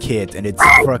these kids, and it's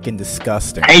fucking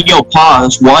disgusting. Hey, yo,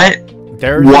 pause. What?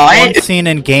 There's what? one scene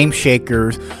in Game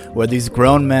Shakers where these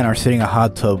grown men are sitting in a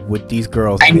hot tub with these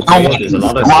girls. I and know it's- what There's a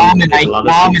lot of Ramen, scenes- there's a lot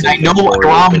of scenes I know in what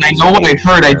Victoria Ramen, I that know what I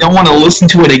heard. I don't want to listen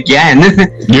to it again.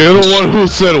 You're the one who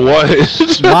said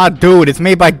what? Nah, dude, it's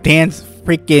made by Dan's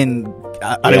freaking.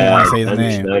 I didn't want to say his Dan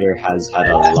name. Schneider has had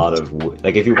a lot of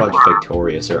like if you watch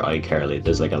Victorious or iCarly,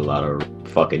 there's like a lot of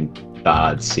fucking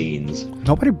bad scenes.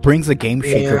 Nobody brings the Game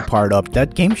Shaker Yeah. part up.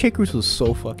 That Game Shakers was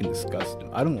so fucking disgusting.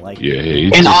 I don't like it. Yeah,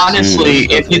 he's And just- honestly,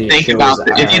 if you think about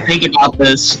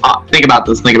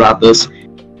this,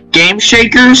 Game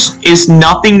Shakers is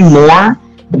nothing more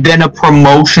than a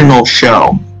promotional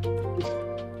show.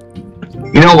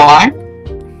 You know why?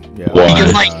 Yeah, Why?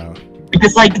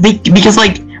 Because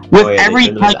like with Oh, yeah, every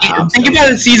they do like, that think half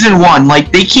about it, season 1, like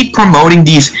they keep promoting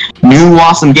these new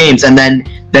awesome games, and then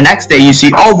the next day you see,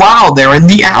 oh wow, they're in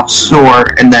the App Store,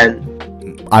 and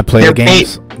then I play the They're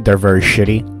games. They're very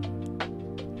shitty.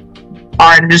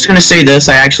 alright, I'm just gonna say this,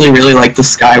 I actually really like the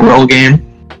Skyworld game.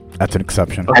 That's an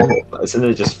exception. Isn't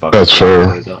it just fucking? That's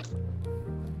fair.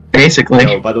 Basically.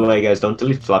 Oh, by the way, guys, don't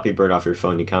delete Flappy Bird off your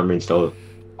phone. You can't reinstall it.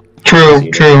 True.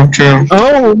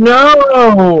 Oh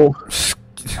no!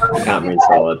 You can't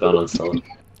reinstall it. Don't uninstall it.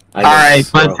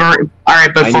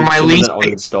 Alright, but for my least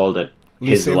uninstalled it.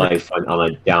 His Least life went on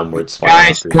a downward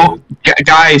spiral.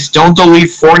 guys, don't delete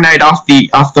Fortnite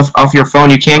off your phone.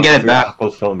 You can't get it back.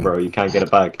 Apple phone, bro. You can't get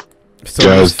it back. So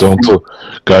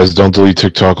Guys, don't delete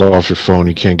TikTok off your phone.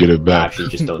 You can't get it back. Actually,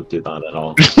 just don't do that at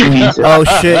all. Oh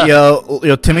shit,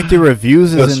 yo, Timothy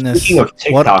Reviews is in this. Speaking of What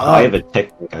TikTok, I up? have a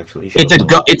TikTok actually.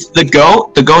 It's the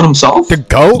goat himself. The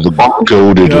goat? The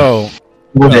goated. Yo,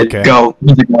 okay. Goat.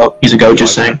 He's a goat.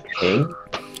 Just saying.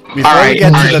 Alright,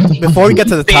 before we get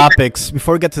to the topics, Wait,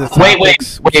 chance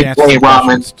to Ramen.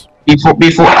 questions.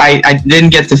 Before I didn't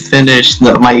get to finish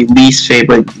my least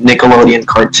favorite Nickelodeon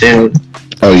cartoon.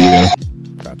 Oh yeah.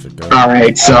 Gotcha, go.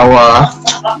 Alright, so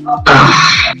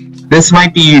this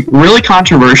might be really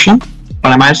controversial,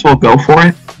 but I might as well go for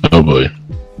it. Oh boy.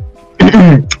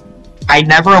 I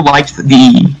never liked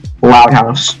the Loud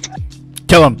House.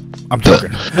 Kill him. I'm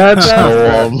joking. That's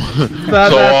So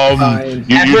fine.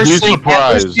 you'd be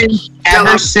surprised.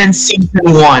 Ever since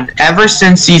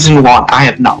season 1, I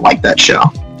have not liked that show.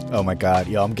 Oh my god,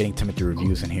 yo, I'm getting Timothy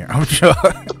Reviews in here. I'm sure.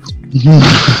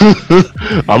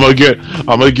 I'm gonna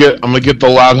get the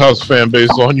Loud House fan base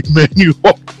on you, man.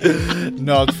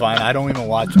 No, it's fine. I don't even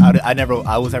watch.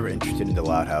 I was never interested in the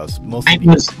Loud House. Mostly I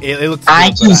because was- it looks I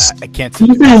good, but just- I can't see.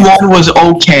 Season 1 was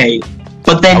okay,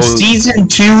 but then I was- season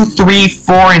 2, 3,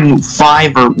 4, and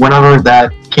 5, or whenever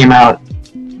that came out,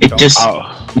 it just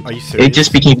Are you serious? it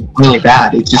just became really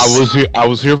bad. I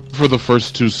was here for the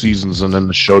first 2 seasons, and then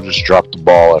the show just dropped the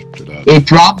ball after that. It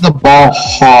dropped the ball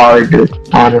hard,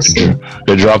 honestly.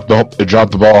 It dropped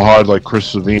the ball hard like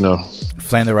Chris Savino.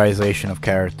 Flanderization of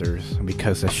characters,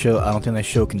 because the show. I don't think the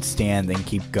show can stand and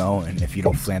keep going if you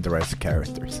don't flanderize the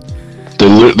characters. They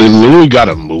literally got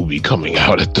a movie coming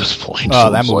out at this point. Oh,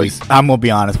 so that it's movie! I'm gonna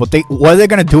be honest. What are they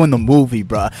gonna do in the movie,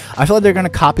 bro? I feel like they're gonna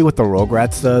copy what the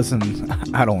Rugrats does, and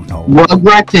I don't know.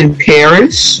 Rugrats in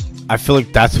Paris. I feel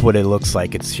like that's what it looks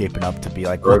like. It's shaping up to be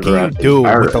like. What can you Rugrats in do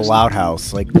with the Paris. Loud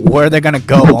House? Like, where are they gonna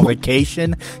go on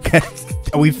vacation?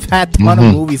 We've had a ton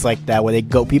of movies like that where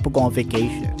people go on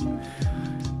vacation.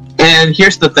 And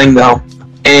here's the thing, though.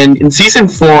 And in season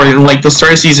 4, and like the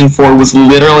start of season 4 was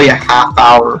literally a half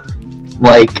hour,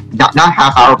 like not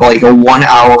half hour, but like a 1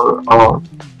 hour,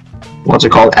 what's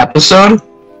it called, episode,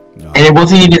 No. and it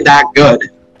wasn't even that good.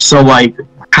 So like,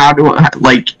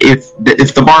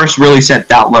 if the bar is really set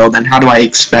that low, then how do I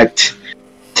expect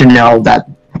to know that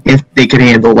if they could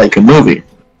handle like a movie?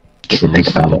 If you think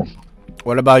about it.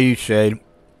 What about you, Shade?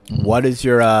 What is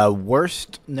your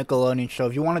worst Nickelodeon show?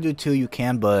 If you want to do 2, you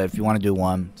can, but if you want to do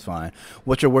 1, it's fine.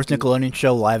 What's your worst Nickelodeon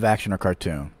show, live action or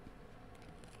cartoon?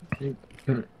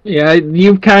 Yeah,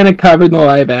 you've kind of covered the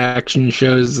live action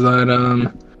shows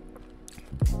that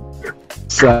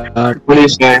suck. What do you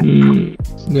say? You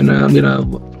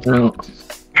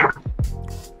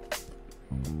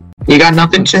You got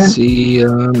nothing, Chad? see,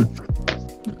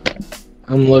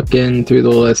 I'm looking through the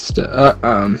list.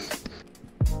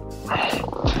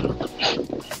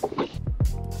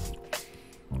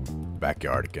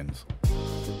 Backyardigans.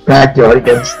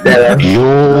 Backyardigans.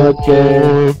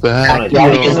 You're back.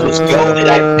 Backyardigans was good.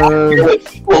 I hear what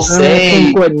people I say.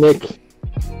 think what Nick.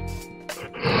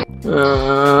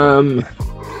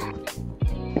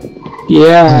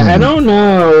 Yeah, I don't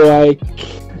know. Like,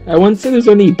 I wouldn't say there's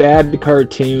any bad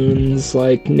cartoons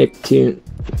like Nicktoon.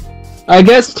 I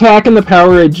guess Tack and the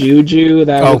Power of Juju.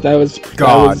 God,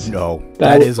 no.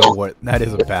 That is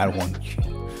a bad one.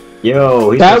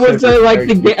 Yo, That was like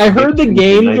I heard the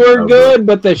games were good,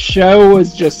 but the show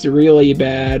was just really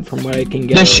bad from what I can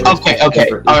get. Okay.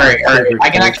 All right. I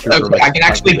can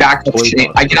actually back up Shade.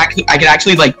 I can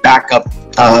actually like back up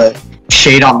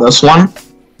Shade on this one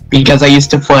because I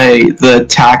used to play the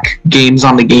TAC games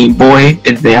on the Game Boy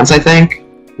Advance, I think.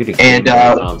 And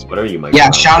yeah,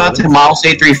 shout out to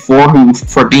Miles834 who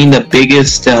for being the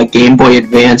biggest Game Boy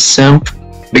Advance simp,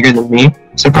 bigger than me.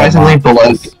 Surprisingly, but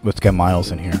like, let's get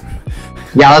Miles in here.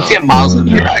 Yeah, let's get Miles in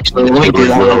here. Actually, let me do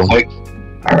that real quick.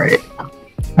 All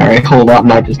right, hold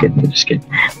on. I'm just kidding.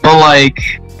 But like,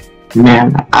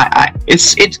 man,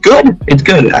 it's good. It's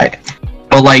good.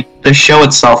 But like, the show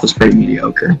itself is pretty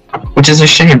mediocre, which is a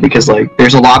shame because like,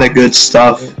 there's a lot of good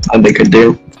stuff that they could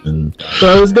do. So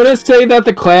I was gonna say that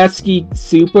the classic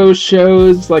Supo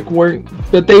shows like weren't,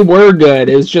 but they were good.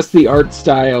 It was just the art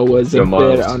style was a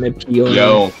bit unappealing.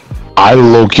 Yo. I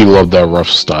low-key love that rough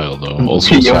style though.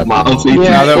 Also, yeah,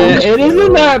 it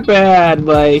isn't that bad.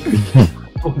 Like,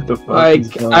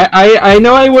 I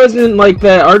know I wasn't like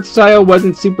the art style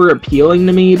wasn't super appealing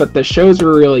to me, but the shows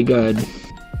were really good.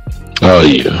 Oh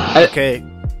yeah. Okay,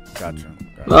 gotcha.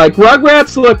 Like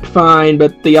Rugrats looked fine,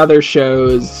 but the other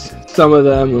shows, some of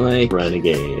them like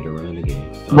Renegade.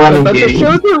 But the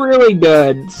shows were really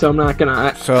good, so I'm not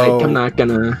gonna.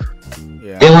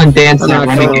 Dylan Dance I'm not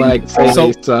gonna like say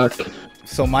they suck.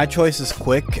 So my choice is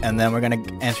quick, and then we're gonna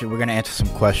answer some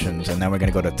questions, and then we're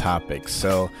gonna go to topics.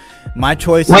 So my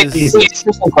choice is. Wait, you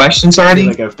answer some questions already?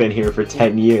 Like I've been here for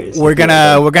 10 years. We're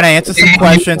gonna answer some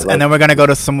questions, and then we're gonna go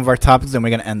to some of our topics, and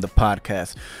we're gonna end the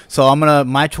podcast. So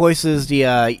my choice is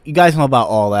the you guys know about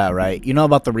All That, right? You know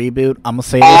about the reboot. I'm gonna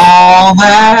say this. All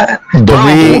That.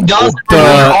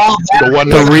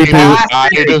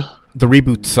 The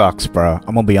reboot sucks, bro.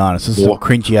 I'm gonna be honest. There's some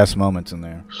cringy ass moments in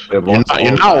there. You're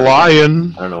not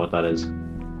lying. I don't know what that is.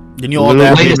 You knew All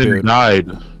That reboot died.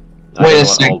 Wait a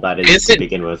second. All that is to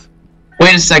begin with.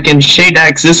 Wait a second,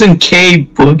 Shadex, isn't K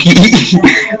Boogie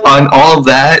on All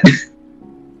That?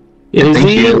 Is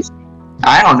he?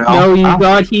 I don't know.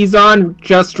 No, he's on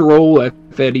Just Roll With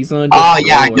It. He's on.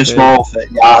 Just Roll With It.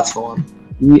 Yeah, that's the one.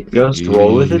 Just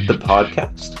Roll With It, the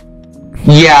podcast.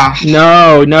 Yeah.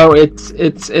 No, it's the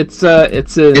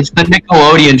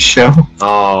Nickelodeon show.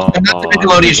 Oh, not the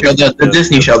Nickelodeon show, the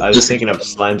Disney show. I was thinking of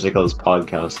Slimesicle's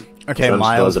podcast. Okay,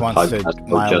 Miles wants to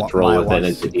Just Roll With It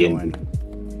into D&D.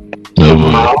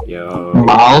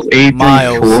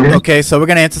 Miles. Okay, so we're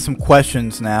gonna answer some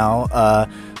questions now.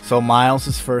 So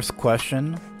Miles' first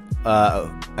question.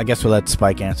 I guess we'll let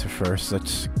Spike answer first.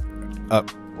 Let's.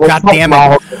 God damn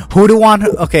it! Who do want?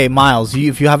 Okay, Miles.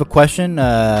 If you have a question,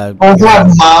 I'll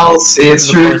have Miles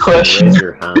answer your question. Raise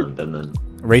your hand and then.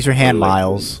 Raise your hand,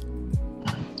 Miles.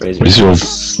 Raise your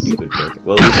stupid prick.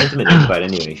 Well, we sent him an invite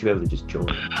anyway. You should be able to just join.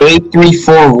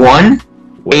 8341.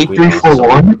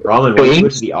 8341. Roman, when you go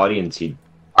to the audience,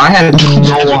 I had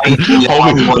no idea.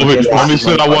 Homie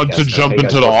said I want to jump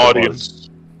into the audience.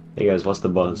 Hey guys, what's the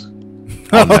buzz?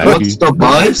 What's the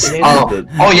buzz?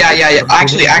 Oh yeah.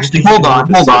 Actually, hold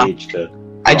on.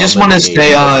 I just want to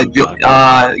say,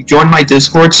 join my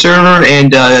Discord server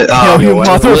and you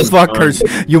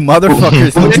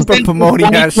motherfuckers! Don't be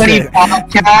promoting that shit.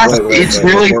 It's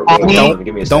really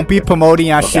funny. Don't be promoting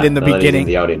that shit in the beginning.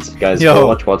 The audience, guys, go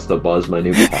watch What's the Buzz, my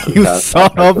new podcast. You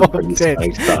son of a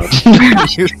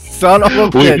bitch! You son of a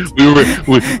bitch!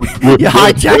 You're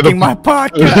hijacking my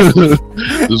podcast.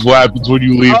 This is what happens when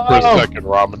you leave for a second,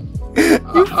 Ramen.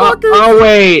 Oh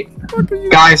wait.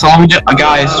 Guys,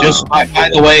 just by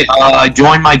the way,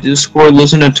 join my Discord,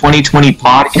 listen to 2020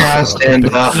 podcast, and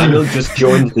Emil just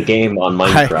joined the game on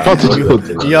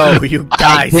Minecraft. Yo, you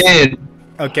guys. I did.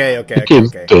 Okay.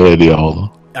 Dead,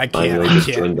 y'all. I can't. Just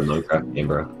joined the Minecraft game,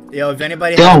 bro. Yo, if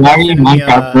anybody why are you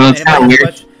Minecraft, bro? It's kind of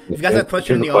weird. If you guys have a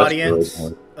question in the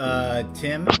audience,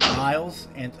 Tim, Miles,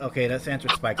 and okay, let's answer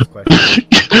Spike's question.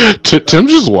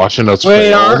 Tim's just watching us.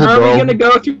 Wait, are we gonna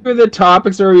go through the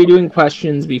topics, or are we doing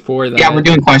questions before that? Yeah, we're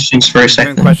doing questions first. We're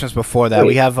doing questions before that.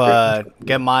 We have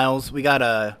get Miles. We got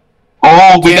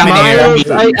Oh, we got Miles,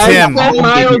 an I Tim. sent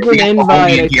Miles an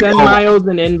invite. I sent Miles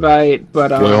an invite,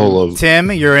 but Wait, hold up.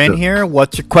 Tim, you're in here.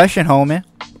 What's your question, homie?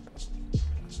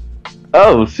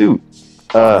 Oh, shoot.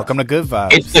 Welcome to Good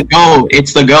Vibes. It's the go.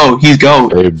 It's the go. He's go.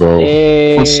 Hey, bro.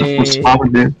 What's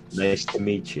poppin', dude? Nice to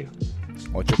meet you.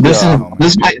 What's your This question,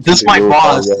 is homie? this is my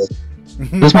boss.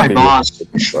 This is my boss.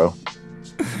 Bro.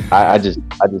 I just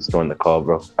joined the call,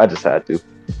 bro. I just had to.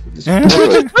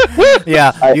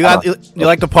 Yeah, you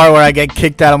like the part where I get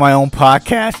kicked out of my own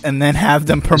podcast and then have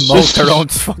them promote their own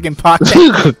fucking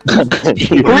podcast.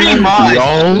 Pretty much.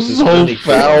 Y'all This is so really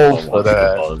foul cool. for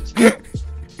that.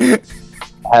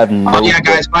 I have no. Oh yeah,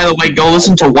 guys. By the way, go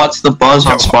listen to What's the Buzz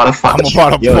on Spotify. I'm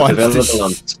about to Yo, punch it's this. available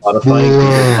on Spotify,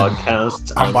 Google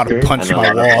Podcasts, I'm about to Anchor, punch and my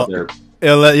all the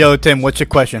wall. other- Yo, Tim, what's your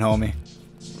question, homie?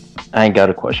 I ain't got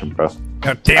a question, bro.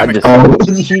 Oh, damn I it.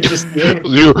 just. You just did.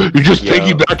 You just Yo.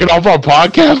 piggybacking off our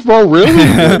podcast, bro?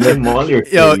 Really? Tim, while you're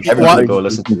Yo, here, what- you go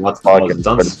listen to What's the Buzz. It's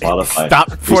on Spotify.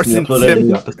 Stop forcing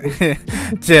Recently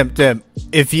uploaded Tim. Tim,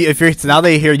 if you're now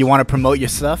that you're here, you want to promote your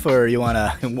stuff or you want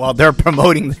to while they're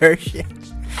promoting their shit?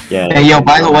 Yeah. Hey, yo,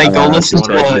 by the way, go listen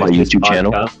You wanna to my YouTube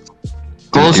channel.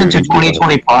 go listen to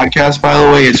 2020 podcast. By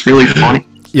the way, it's really funny.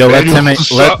 Yo, let Hey, Tim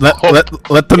shut up.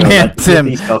 let the Yo, man let Tim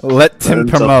yourself- let Tim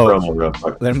yourself promote. promo real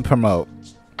quick. Let him promote.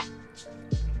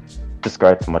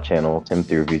 Subscribe to my channel, Tim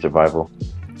Theory Review Survival.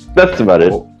 That's about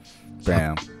it.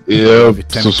 Bam. Yeah. Love you,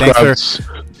 Tim.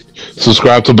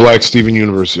 Subscribe to Black Steven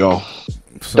Universe, y'all.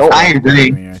 So I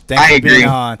agree. Thanks I for being agree.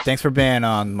 on. Thanks for being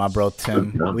on, my bro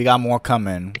Tim. Yeah. We got more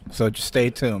coming, so just stay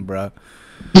tuned, bro.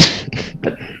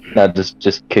 Nah,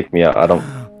 just kick me out. I don't.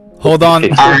 Hold on.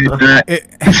 Alright,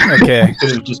 Okay.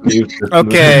 Just mute this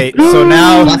Okay. So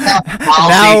now. let that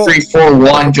Now-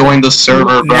 341 join the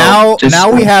server, bro. Now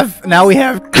Just- we have we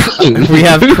have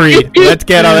Creed. Let's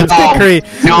get Creed.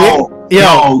 No,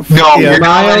 Yo, no, yeah. you're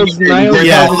not letting me- Miles, you're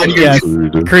yes, not letting me- yes.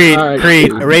 Creed, All right.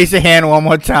 Creed, raise your hand one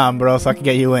more time, bro, so I can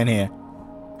get you in here.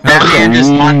 That man does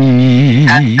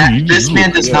not. This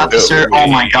man does not deserve. Oh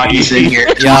my god, he's in here.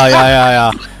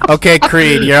 Yeah. Okay,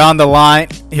 Creed, you're on the line.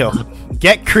 Yo,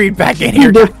 get Creed back in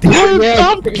here. Yeah,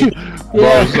 Stop kicking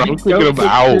him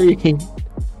out.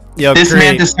 Yo, This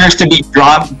man Creed, deserves to be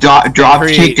drop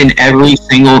Creed. kicked in every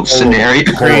single scenario.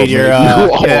 Creed, you're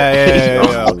Oh.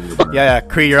 yeah.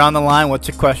 Creed, you're on the line. What's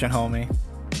your question, homie?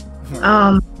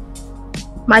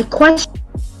 My question.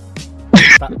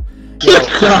 Yo,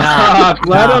 nah,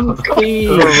 Let him see.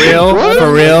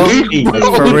 for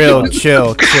real.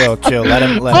 Chill. Let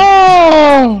him.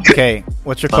 Okay,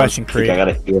 what's your question, I Creed?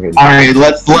 gotta hear his All right,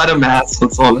 let's let him ask.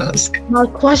 Let's all ask. My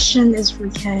question is for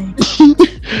Kay.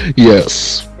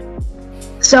 Yes.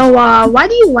 So, why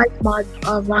do you like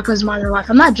Rocco's Modern Life?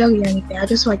 I'm not joking or anything. I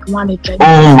just wanted to.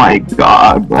 Oh my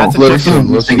god, bro. That's a We're just- doing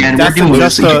this again. We're That's doing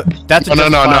just this a again. that's a No.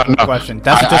 justifiable question.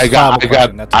 That's a I got justifiable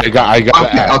question.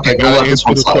 to Okay, go let this answer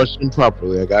one the slide. question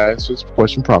properly. I got to answer this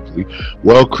question properly.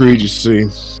 Well, Creed, you see,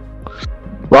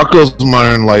 Rocco's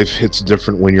Modern Life hits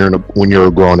different when you're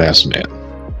a grown ass man.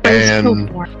 And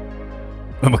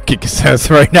I'm gonna kick his ass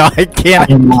right now. I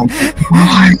can't. Oh my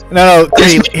god. No,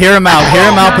 Creed, hear him out. Hear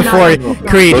him out before.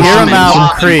 Creed, hear him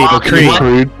out. Creed,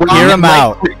 hear him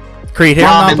out. Creed, hear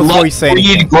him out before you say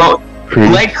anything.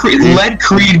 Let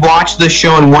Creed watch the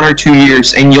show in 1 or 2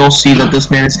 years, and you'll see that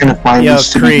this man is gonna find Yo, this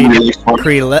to be Creed, really fun.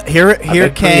 Creed, hear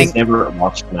Kang. He's never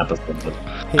watched an episode.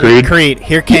 Creed? Creed,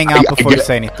 hear Kang out I before you get-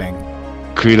 say anything.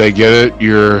 Creed, I get it.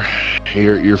 You're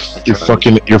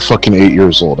fucking 8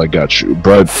 years old. I got you,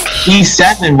 but He's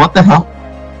 7. What the hell?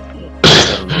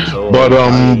 but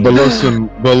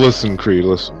listen, Creed,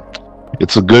 listen.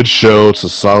 It's a good show. It's a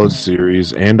solid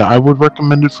series, and I would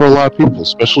recommend it for a lot of people,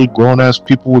 especially grown ass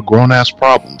people with grown ass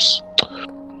problems.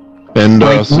 And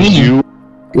Like since me. you,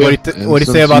 What do you say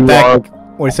since about you that? are-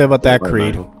 What do you say about that,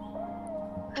 Creed?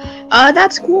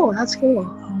 That's cool.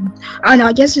 I don't know.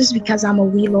 I guess just because I'm a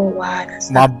wee little lad.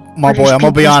 My boy, I'm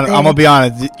gonna be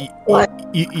honest. What?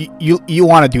 You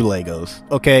want to do Legos,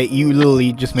 okay? You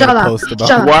literally just made Shut a up. post about.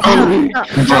 Shut up.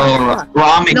 Bro,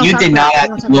 Ramen, Don't you talk did about not it. have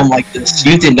Don't to talk do him about like this.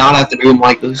 You did not have to do him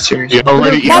like this. Seriously. You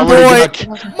already My got-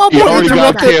 My You boy already got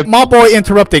interrupted. canceled. My boy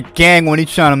interrupted gang when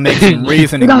he's trying to make some We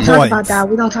reasoning don't talk points. about that.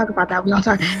 We don't talk about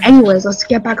that. Anyways, let's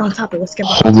get back on topic.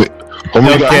 Homie got-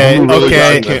 Okay, homie really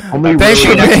okay. got- homie Thanks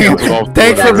really for got being. canceled off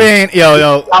Thanks for Twitter. being.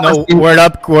 Yo. No, word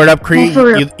up, Creed. No, for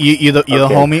real. You the Okay,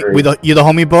 homie. Creed. You the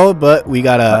homie, bro. But we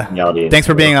gotta. The audience. Thanks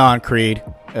for being on, Creed.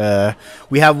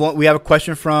 We have a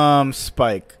question from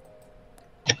Spike.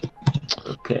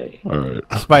 Okay. All right.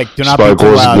 Spike, do not Spike be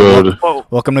too was loud. good. Whoa.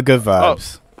 Welcome to Good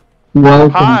Vibes.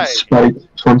 Welcome, Hi. Spike,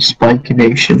 from Spike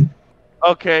Nation.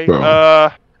 Okay.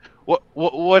 Bro.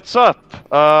 What's up?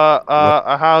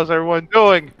 How's everyone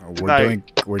doing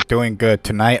tonight? We're doing good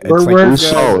tonight. We're good.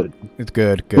 solid. It's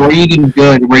good. We're eating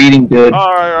good. We're eating good.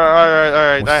 All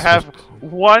right. I have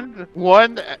one.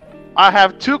 I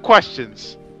have 2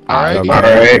 questions. All right.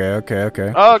 Okay.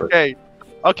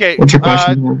 Okay. What's your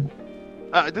question?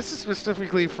 This is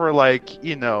specifically for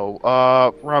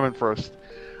ramen first.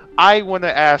 I want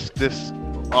to ask this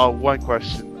one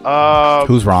question.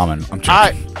 Who's ramen? I'm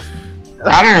joking.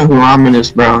 I don't know who ramen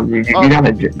is, bro. You gotta.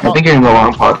 I think you're in the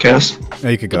wrong podcast. No,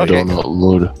 you could go. I don't know,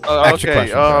 Lord.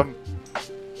 Okay.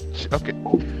 Okay.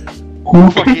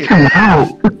 Who kicked him out?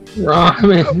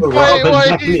 Ramen.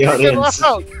 Robin's in the audience.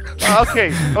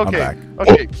 Okay.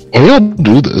 Why y'all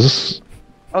do this?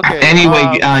 Okay.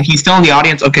 Anyway, he's still in the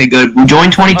audience. Okay, good. We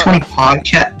joined 2020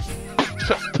 podcast.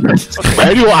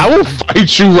 Manuel, I will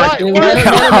fight you right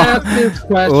now.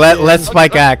 Let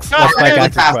Spike ask. Let Spike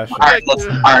ask his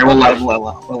question. Alright, we'll let him.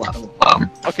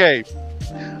 Okay,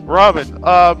 Robin.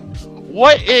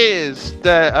 What is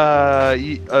that?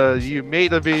 You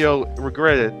made a video,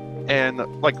 regretted, and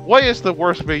what is the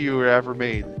worst video you ever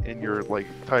made in your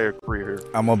entire career?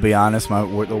 I'm gonna be honest. The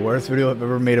worst video I've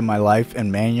ever made in my life,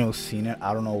 and Manuel's seen it.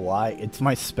 I don't know why. It's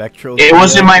my Spectral. It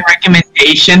was in my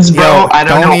recommendations, bro. Yo, I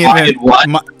don't know why it was.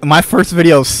 My first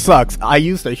video sucks. I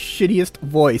used the shittiest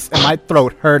voice, and my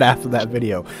throat hurt after that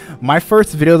video. My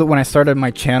first video that when I started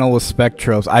my channel was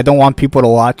Spectros. I don't want people to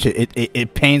watch it.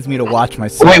 It pains me to watch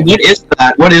myself. Wait, what is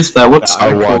that? What's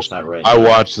I watched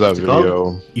that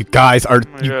video. You guys are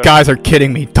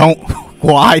kidding me. Don't.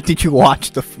 Why did you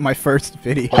watch my first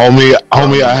video?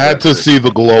 Homie, I had to see the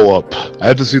glow up. I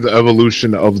had to see the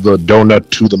evolution of the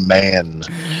donut to the man.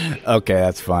 Okay,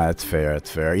 that's fine. That's fair.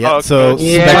 Yeah. Okay. So boy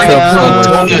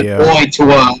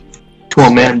to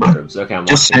a man, bro. Okay, I'm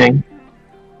Just saying.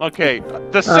 Okay.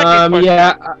 The second question.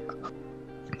 Yeah.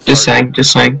 Just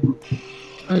saying.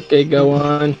 Okay, go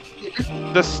on.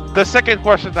 The second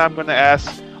question that I'm going to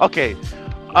ask. Okay.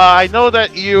 I know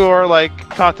that you are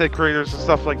content creators and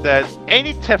stuff like that.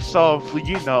 Any tips of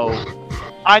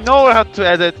I know how to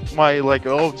edit my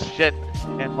own shit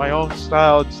and my own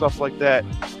style and stuff like that.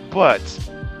 But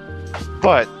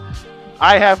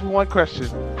I have one question.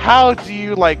 How do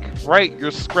you write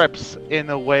your scripts in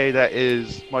a way that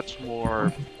is much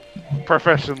more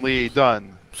professionally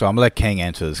done? So I'm gonna let Kang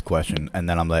answer this question, and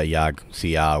then I'm gonna let Yag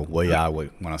see what Yag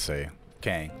would want to say.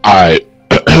 Kang. All right.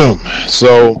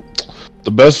 So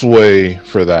the best way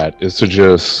for that is to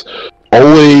just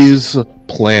always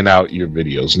plan out your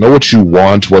videos. Know what you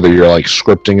want, whether you're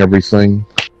scripting everything,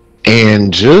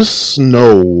 and just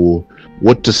know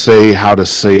what to say, how to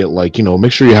say it.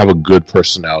 Make sure you have a good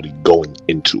personality going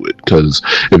into it. Because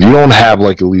if you don't have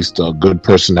at least a good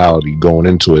personality going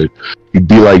into it, you'd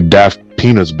be like Daft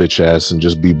Peanut's bitch ass and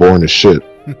just be boring as shit.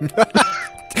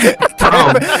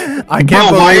 I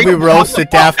can't believe we roasted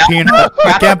Daft Peanut.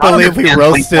 I can't believe we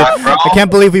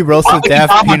roasted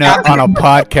Daft Peanut on a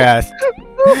podcast.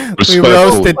 We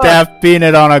roasted Daft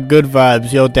Peanut on a Good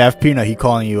Vibes. Yo, Daft Peanut, he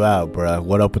calling you out, bruh.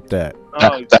 What up with that?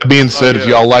 That being said, if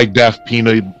y'all like Daft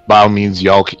Peanut, by all means,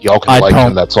 y'all can like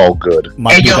him. That's all good.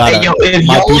 If y'all like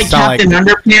Captain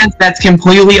Underpants, that's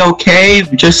completely okay.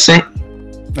 Just say.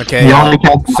 Okay.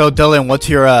 So Dylan, what's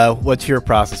your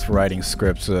process for writing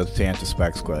scripts to answer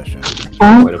Spec's question?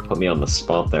 Way to put me on the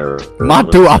spot there. Dude,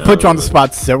 I'll put you on the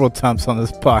spot several times on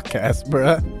this podcast,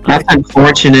 bruh. That's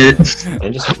unfortunate. I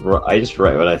just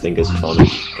write what I think is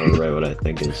funny. I write what I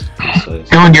think is concise.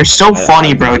 Dylan, you're so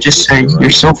funny, bro. Just saying, you're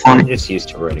so funny. I'm just used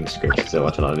to writing scripts because I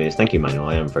watch a lot of videos. Thank you, Manuel.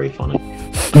 I am very funny.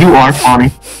 You are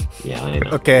funny. Yeah, I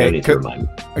know. Okay. No need to remind me.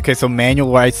 Okay, so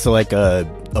Manuel writes a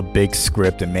big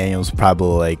script, and Manuel's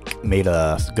probably made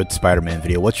a good Spider-Man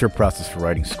video. What's your process for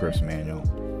writing scripts, Manuel?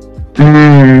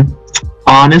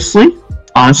 Honestly,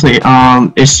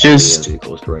 it's just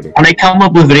when I come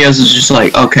up with videos, it's just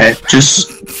okay, just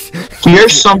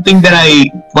here's something that I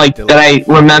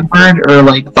remembered or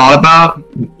thought about.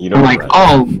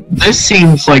 Oh, this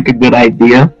seems like a good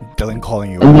idea. Dylan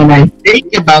calling you. And then I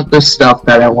think about the stuff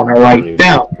that I want to write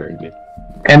down,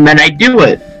 and then I do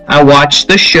it. I watch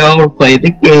the show or play the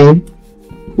game,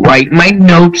 write my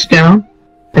notes down,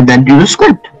 and then do the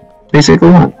script. Basically,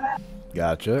 what?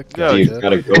 Gotcha. It's not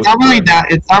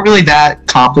really that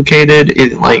complicated.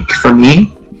 For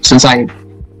me, since I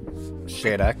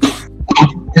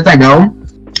know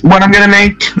what I'm gonna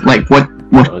make,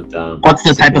 what's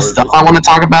the type of stuff I want to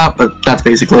talk about. But that's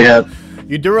basically it.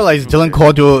 You do realize Dylan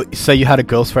called you, say you had a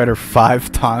ghostwriter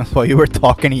 5 times while you were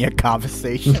talking in your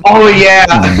conversation. Oh yeah.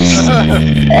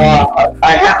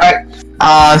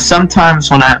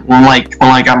 Sometimes when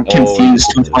I'm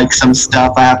confused with like some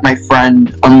stuff, I have my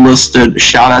friend Unlisted.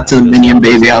 Shout out to the Minion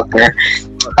Baby out there.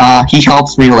 He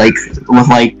helps me like with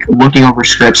like looking over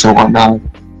scripts and whatnot.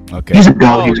 Okay. He's a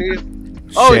go.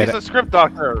 He's a script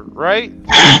doctor, right?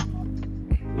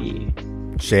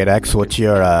 Shade X,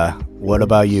 what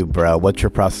about you, bro? What's your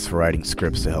process for writing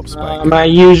scripts to help Spike? I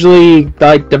usually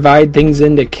like divide things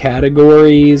into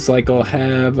categories. Like I'll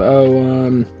have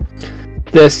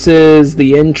this is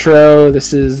the intro,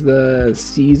 this is the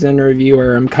season review,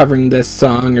 or I'm covering this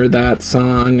song or that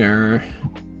song, or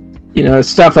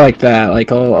stuff like that.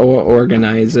 Like I'll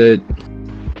organize it.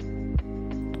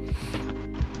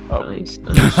 Nice.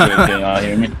 Can y'all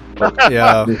hear me?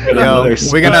 Yo,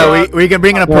 we can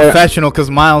bring in a professional because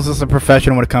Miles is a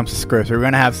professional when it comes to scripts. We're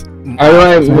gonna have. What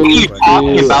are you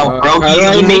talking about, bro?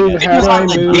 He makes videos on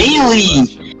the daily.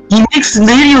 He makes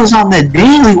videos on the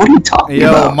daily. What are you talking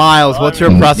about? Yo, Miles, what's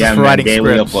your process for writing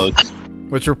daily scripts? uploads.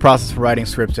 What's your process for writing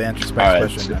scripts to answer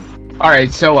Spike's question?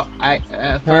 Alright, so How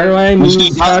do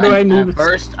I move?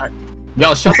 First,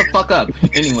 yo, shut the fuck up.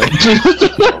 Anyway.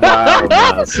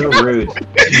 Wow, so rude.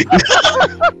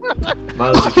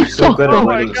 Miles, if you're so good at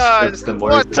writing scripts, then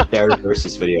where's the Dare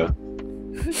versus video?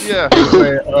 Yeah.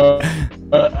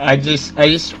 I just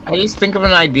think of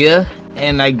an idea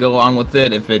and I go on with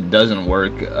it. If it doesn't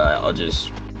work, I'll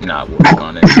just not work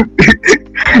on it.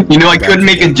 I couldn't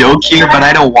make a joke here, but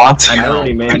I don't want to.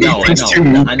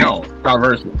 I know. Star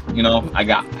versus, I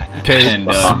got. Okay, and,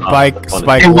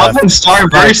 Spike it wasn't Star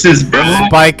versus, bro.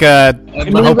 Spike, I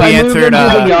hope he answered.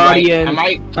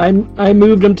 I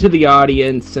moved him to the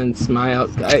audience since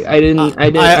Miles. I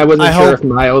wasn't sure if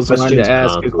Miles wanted to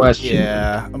ask a question.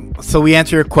 Yeah. So we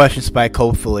answer your question, Spike.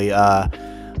 Hopefully,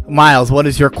 Miles, what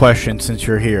is your question since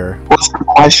you're here? What's the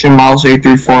question, Miles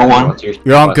 8341?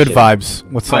 You're on Good Vibes.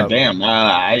 What's up? Damn,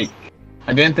 I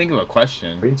didn't think of a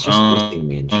question. Hey,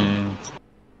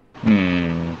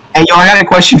 yo, I got a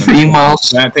question for you, Miles.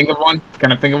 Can I think of one?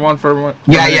 For everyone?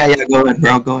 Yeah. Go ahead,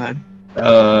 bro. Go ahead.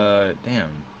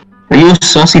 Damn. Are you a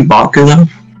sussy baka though?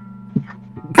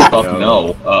 Fuck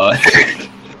no.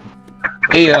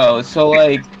 Hey, so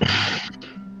like.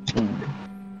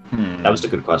 That was a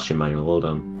good question, Manuel. Well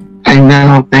done. I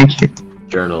know. Thank you.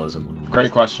 Journalism.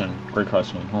 Great question. Hold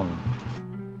on.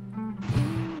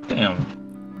 Damn.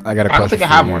 I got a question. I don't think I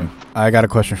have one. I got a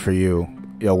question for you.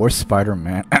 Yo, where's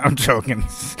Spider-Man? I'm joking.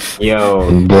 Yo,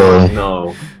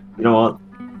 no. You know what?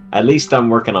 At least I'm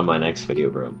working on my next video,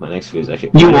 bro. My next video is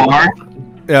actually. You are?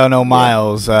 Yo, no,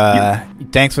 Miles.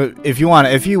 Thanks for if you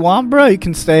want, bro. You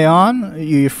can stay on.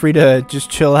 You're free to just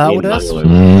chill out with us.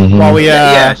 While we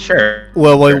sure.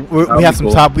 Well, we have some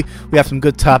we have some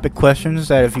good topic questions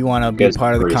that if you want to be a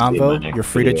part of the convo, you're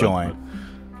free to join.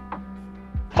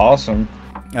 Awesome.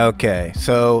 Okay,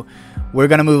 so we're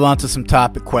gonna move on to some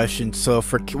topic questions. So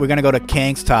we're gonna go to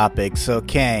Kang's topic. So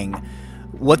Kang,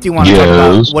 what do you want to talk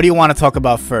about? What do you want to talk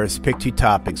about first? Pick two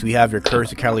topics. We have your Courage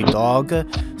the Cowardly Dog,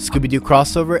 Scooby-Doo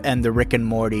crossover, and the Rick and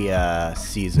Morty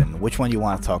season. Which one do you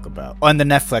want to talk about? Oh, and the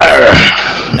Netflix.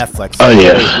 Oh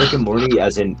yeah, Rick and Morty,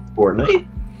 as in Fortnite.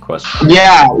 Question.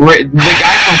 Yeah, the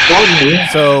guy from Fortnite.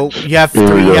 So you have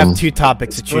two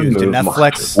topics to choose: the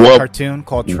Netflix cartoon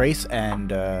called Trace,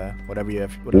 and whatever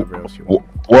else you want.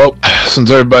 Well, since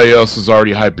everybody else is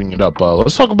already hyping it up,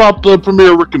 let's talk about the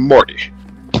premiere of Rick and Morty.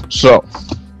 So,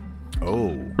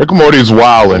 Rick and Morty is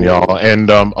wildin', y'all, and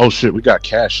oh shit, we got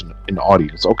Cash in the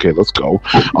audience. Okay, let's go.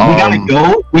 We gotta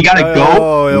go. We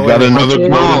got another.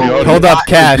 Hold up,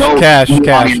 Cash.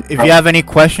 If you have any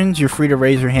questions, you're free to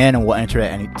raise your hand, and we'll enter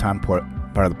at any time part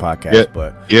of the podcast.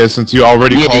 Yeah, since you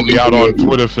already called me out on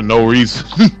Twitter for no reason.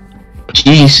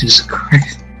 Jesus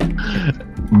Christ.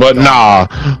 But nah,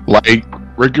 like.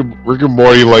 Rick and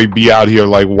Morty like be out here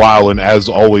like wilding as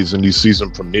always in these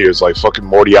season premieres, like fucking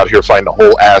Morty out here fighting a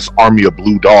whole ass army of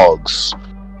blue dogs.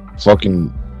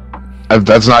 Fucking,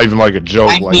 that's not even like a joke.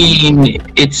 I mean,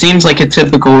 it seems like a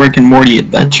typical Rick and Morty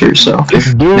adventure. So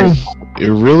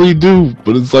it really do.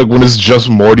 But it's like when it's just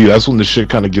Morty, that's when the shit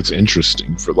kind of gets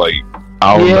interesting. For like,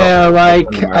 I don't know.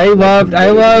 Like I loved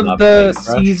the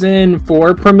season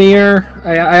 4 premiere.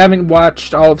 I haven't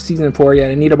watched all of season 4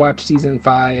 yet. I need to watch season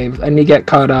 5. I need to get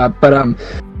caught up. But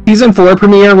season 4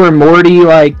 premiere where Morty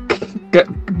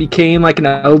became like an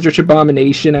eldritch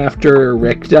abomination after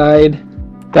Rick died.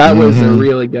 That was a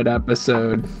really good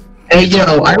episode. Hey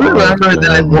yo, I remember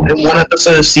that in one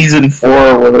episode of season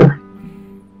 4 where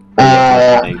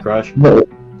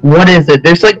what is it?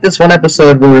 There's like this one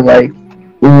episode where like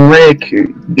Rick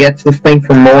gets this thing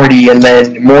from Morty, and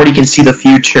then Morty can see the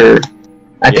future.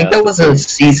 I think that was a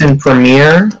season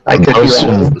premiere.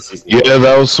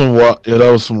 That was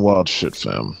some wild shit,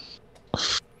 fam.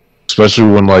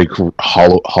 Especially when like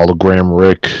hologram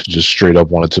Rick just straight up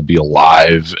wanted to be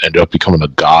alive, ended up becoming a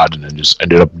god, and then just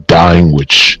ended up dying.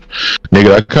 Which, nigga,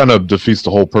 that kind of defeats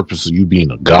the whole purpose of you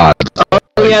being a god.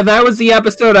 Oh yeah, that was the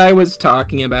episode I was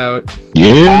talking about.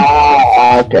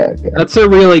 Yeah. Okay. That's a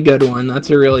really good one.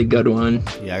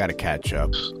 Yeah, I gotta catch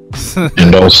up.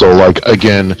 And also,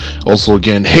 again,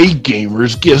 hey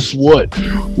gamers, guess what?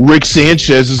 Rick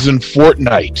Sanchez is in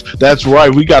Fortnite. That's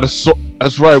right. We got a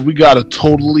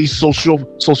totally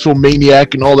social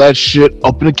maniac and all that shit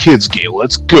up in a kids game.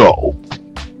 Let's go.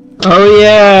 Oh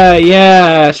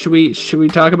yeah. Should we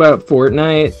talk about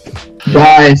Fortnite?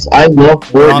 Guys, I love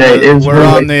Fortnite.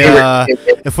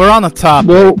 If we're on the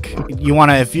topic,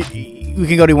 we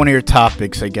can go to one of your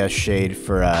topics, I guess, Shade,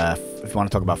 for if you want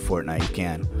to talk about Fortnite, you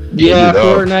can. Yeah,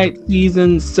 Fortnite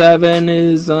Season 7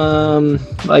 is,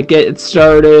 it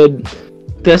started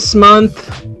this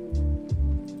month.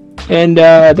 And,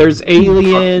 there's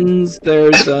aliens,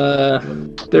 there's Rick. Are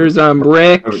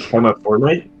we talking about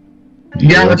Fortnite?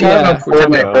 Yeah, we're talking about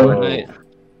Fortnite.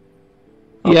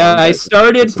 Yeah, I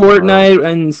started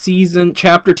Fortnite in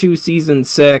Chapter 2, Season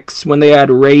 6, when they had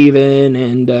Raven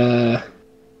and,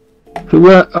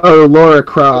 Lara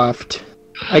Croft.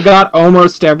 I got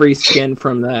almost every skin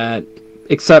from that,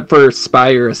 except for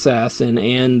Spire Assassin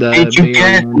and Did you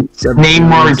get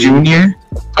Neymar Jr.?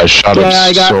 I shot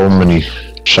up so many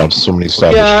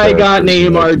savage. Yeah, I got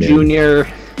Neymar Jr.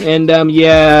 And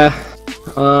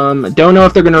don't know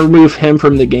if they're gonna remove him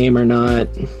from the game or not.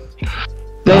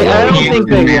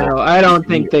 I don't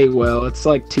think they will. It's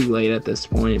too late at this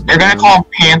point. They're gonna call him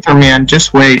Panther Man.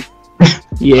 Just wait.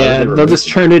 Yeah, they'll just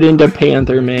turn it into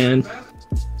Panther Man.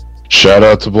 Shout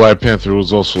out to Black Panther, who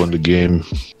was also in the game.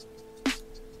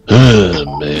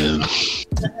 Man,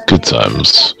 good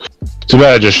times. Too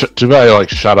bad I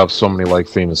shot up so many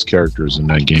famous characters in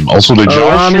that game. Also, did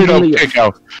y'all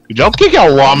kick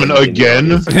out Ramen again?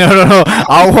 No.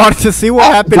 I want to see what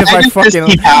happened if I fucking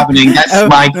keep happening. That's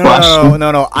my question.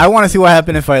 No. I want to see what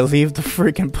happened if I leave the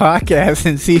freaking podcast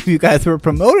and see if you guys were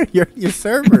promoting your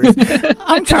servers.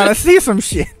 I'm trying to see some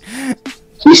shit.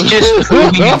 He's just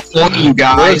proving it for you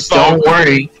guys. Don't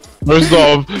worry. First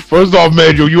off,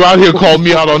 Manuel, you out here calling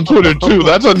me out on Twitter too.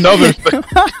 That's another thing.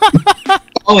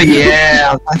 Oh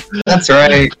yeah, that's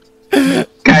right.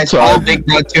 Guys, follow Big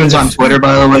Bro Tunes on Twitter,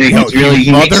 by the way.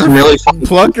 He makes some really fun.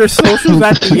 Plug your socials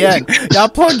at the end. Y'all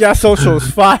plug your socials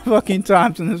 5 fucking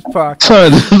times in this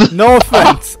podcast. No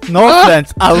offense.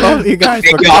 I love you guys.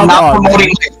 I'm not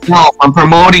promoting myself. I'm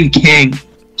promoting King.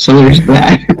 So there's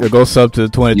that. Go sub to the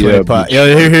 2020 pod.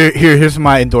 Here's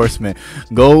my endorsement.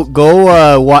 Go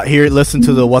listen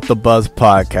to the What the Buzz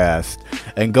podcast,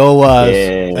 and go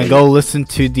listen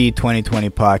to the 2020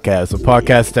 podcast, a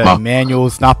podcast that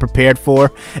Emmanuel's not prepared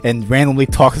for and randomly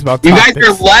talks about topics. You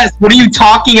guys are less. What are you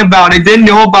talking about? I didn't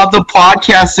know about the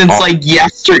podcast since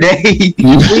yesterday.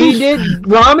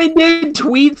 Ramen did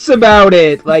tweets about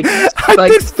it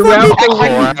throughout the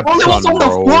week. Well, it was on the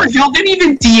 4th. Y'all didn't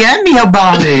even DM me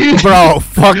about it. Bro,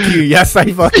 fuck you. Yes,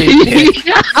 I fucking did.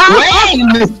 When?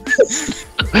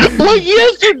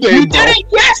 Yesterday. You did it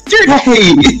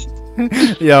yesterday.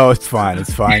 Yo, it's fine.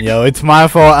 Yo, it's my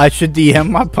fault. I should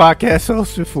DM my podcast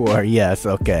host before. Yes,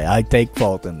 okay. I take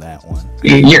fault in that one.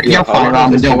 You're fine,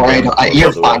 Ramen. Don't worry.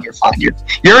 You're fine.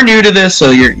 You're new to this,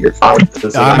 so you're fine.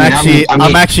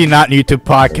 I'm actually not new to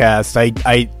podcasts.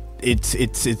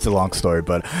 It's a long story,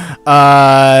 but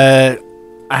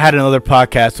I had another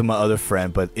podcast with my other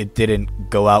friend, but it didn't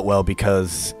go out well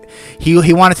because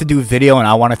he wanted to do video and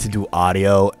I wanted to do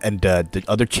audio, and the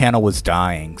other channel was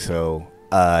dying, so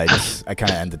I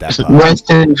kind of ended that podcast. Rest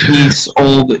in peace,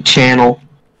 old channel.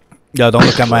 Yo, don't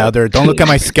look at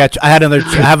my sketch. I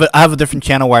have a different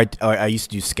channel where I used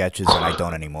to do sketches and I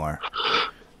don't anymore.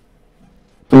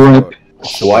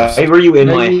 Why were you in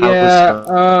my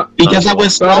house? Because I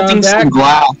was smelting some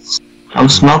glass. I'm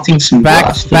smelting some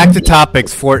glass. Back to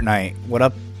topics. Fortnite. What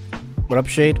up,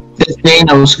 Shade? The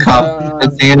Thanos Cup.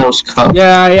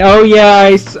 Yeah.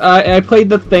 I played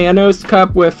the Thanos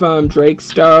Cup with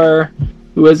Drakestar,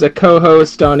 who is a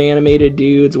co-host on Animated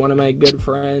Dudes, one of my good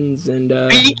friends. And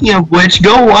speaking of which,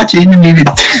 go watch Animated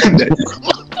Dudes.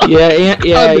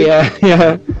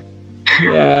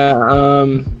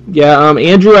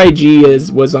 Andrew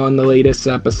IG was on the latest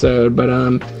episode, but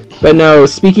no,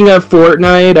 speaking of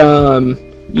Fortnite,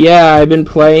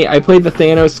 I played the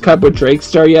Thanos Cup with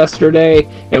Drakestar yesterday,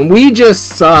 and we just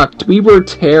sucked. We were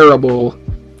terrible.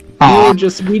 We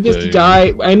just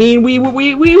died. I mean, we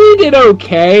did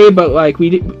okay, but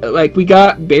we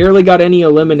barely got any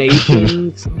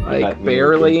eliminations,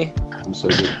 barely. I'm so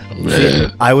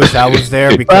good. I wish I was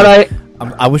there because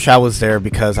I wish I was there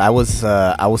because I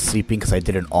was sleeping because I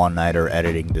did an all-nighter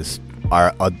editing this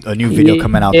a new video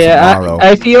coming out tomorrow.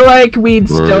 I feel like we'd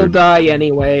still die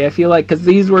anyway. I feel like because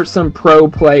these were some pro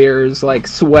players, like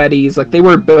sweaties, like they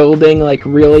were building like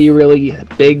really, really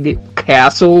big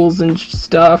castles and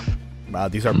stuff. Wow,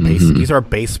 these are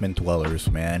basement dwellers,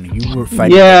 man. You were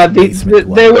fighting. Yeah, they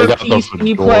were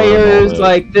PC players.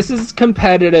 Like this is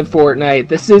competitive Fortnite.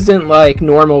 This isn't like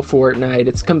normal Fortnite.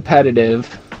 It's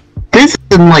competitive. This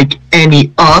isn't like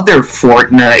any other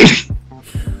Fortnite.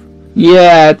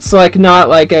 Yeah, it's like not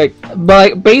like a.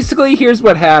 But basically, here's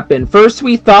what happened. First,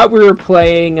 we thought we were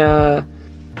playing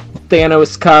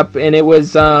Thanos Cup, and it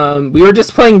was we were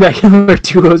just playing regular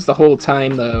duos the whole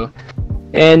time though.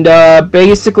 And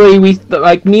basically, me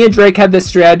and Drake had this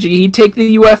strategy. He'd take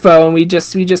the UFO, and we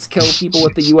just kill people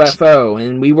with the UFO,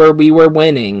 and we were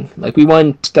winning. Like we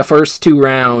won the first 2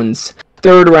 rounds.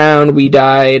 Third round we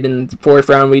died, and fourth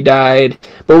round we died.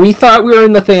 But we thought we were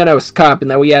in the Thanos Cup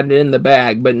and that we had it in the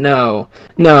bag. But no,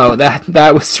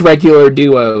 that was regular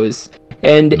duos.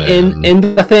 And in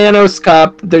the Thanos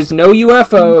Cup, there's no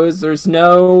UFOs. There's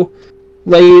no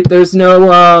what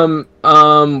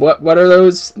are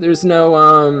those? There's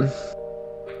no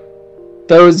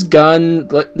those gun.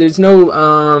 There's no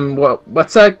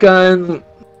what's that gun?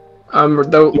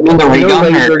 The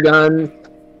laser gun.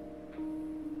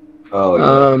 Oh,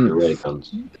 yeah, the ray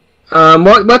guns.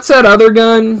 What's that other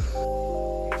gun?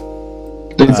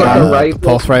 It's like a rifle.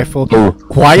 Pulse rifle.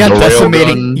 Why y'all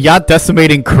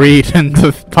decimating Creed in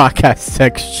the podcast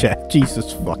text chat?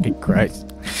 Jesus fucking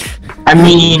Christ. I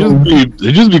mean,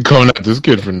 they just be coming at this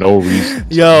kid for no reason.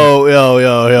 Yo.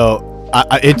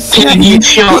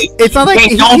 It's not like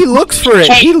he looks for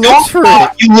it. He looks for it.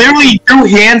 You literally threw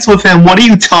hands with him. What are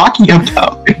you talking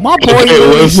about? My boy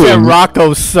literally said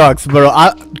Rocco sucks, bro.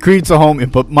 Creed's a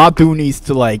homie, but my dude needs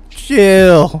to like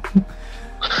chill.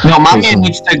 No, my man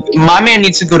needs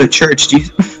to go to church,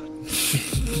 dude.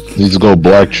 Needs to go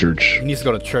black church. He needs to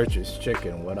go to Church's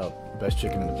Chicken. What up? Best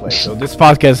chicken in the place. So this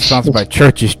podcast is sponsored by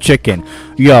Church's Chicken.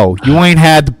 Yo, you ain't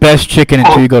had the best chicken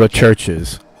until you go to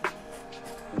Church's.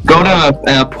 Go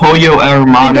to Pollo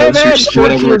Hermanos or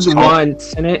whatever it's called.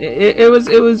 Once, and it was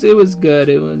good.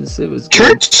 It was good.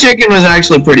 Church Chicken was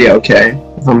actually pretty okay.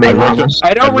 If I'm being honest.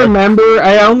 I don't remember.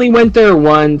 I only went there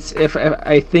once.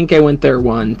 I think I went there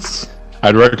once.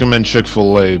 I'd recommend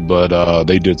Chick-fil-A, but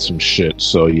they did some shit.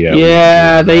 So yeah.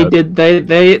 Yeah, they did.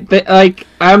 They like.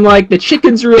 I'm like the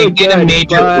chicken's really good. They did a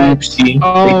major oopsie. No!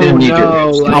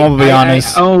 I'm gonna be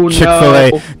honest.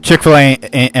 Chick-fil-A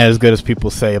ain't as good as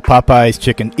people say. Popeye's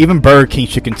chicken, even Burger King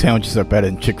chicken sandwiches are better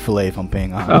than Chick-fil-A. If I'm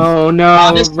being honest. Oh no!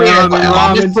 Honestly, I like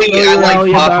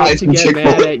Popeyes and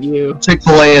Chick-fil-A.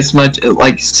 Chick-fil-A as much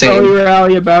like same. We're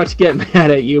really about to get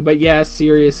mad at you, but yeah,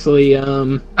 seriously.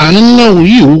 I know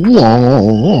you.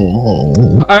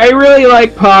 I really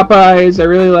like Popeyes. I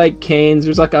really like Cane's.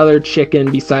 There's like other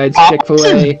chicken besides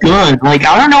Chick-fil-A. Good. Like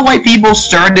I don't know why people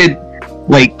started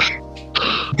like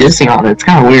dissing on it. It's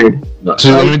kind of weird. The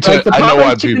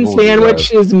Popeyes chicken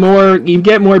sandwich is more. You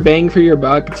get more bang for your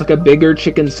buck. It's like a bigger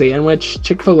chicken sandwich.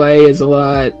 Chick-fil-A is a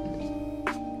lot.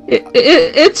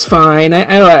 It's fine.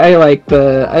 I like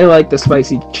the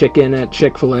spicy chicken at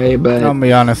Chick-fil-A, but I'll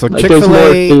be honest. Like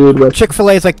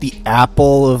Chick-fil-A is like the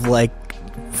Apple of like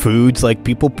foods. Like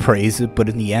people praise it, but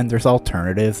in the end, there's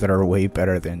alternatives that are way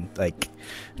better than like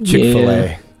Chick-fil-A.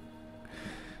 Yeah.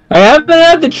 I haven't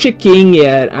had the Chick-King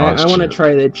yet. I want to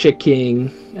try the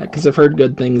Chick-King because I've heard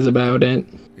good things about it.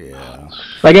 Yeah.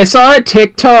 Like I saw a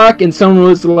TikTok and someone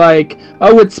was like,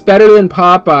 "Oh, it's better than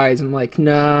Popeyes." I'm like,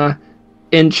 "Nah."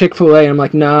 In Chick-fil-A, I'm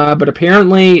like, "Nah," but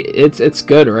apparently it's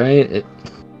good, right?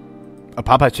 A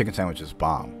Popeye chicken sandwich is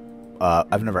bomb.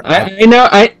 I've never. I know.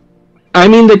 I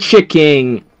mean the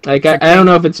Chick-King. Like I don't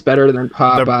know if it's better than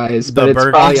Popeyes, but it's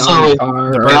probably on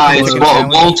par. Guys,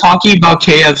 while talking about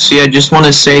KFC, I just want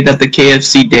to say that the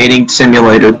KFC dating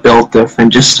simulator built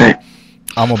different. Just saying.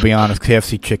 I'm gonna be honest.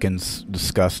 KFC chicken's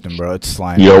disgusting, bro. It's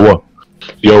slimy. What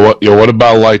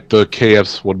about like the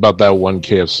KFC? What about that one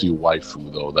KFC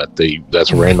waifu though?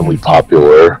 That's randomly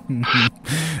popular.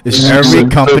 Is every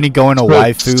company going to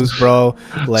waifus, bro?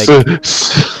 Like.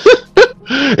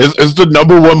 It's the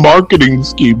 #1 marketing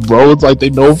scheme, bro. It's like they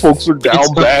know folks are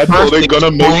down bad, so they're gonna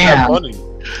make that money.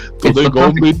 So they're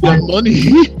gonna make that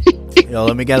money. Yo,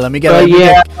 let me get we're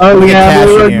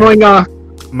going off.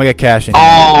 I'm gonna get cash in.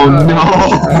 Oh no!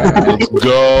 Let's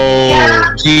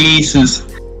go. Jesus.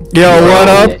 Yo, what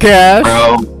up, Cash?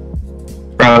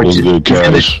 Bro,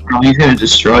 Cash? He's gonna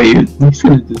destroy you. He's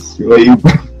gonna destroy you.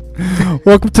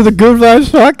 Welcome to the Good Vibes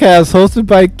Podcast, hosted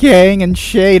by Kang and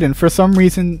Shade. And for some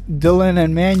reason, Dylan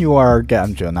and Manuel are our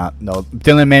guests.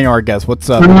 Dylan and Manuel are our guests. What's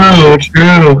up?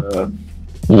 True.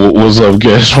 What's up,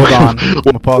 guys? Hold on. I'm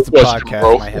gonna pause the Question, podcast.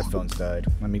 bro. My headphones died.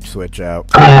 Let me switch out.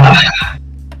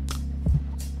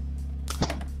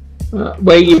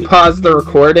 Wait, you paused the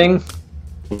recording?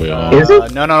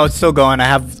 No, it's still going. I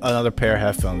have another pair of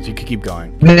headphones. You can keep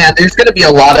going. Man, there's gonna be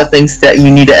a lot of things that you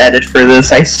need to edit for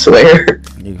this, I swear.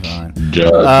 Keep going.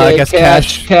 I I guess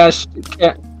Cash. Cash.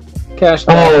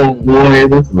 Oh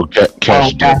boy.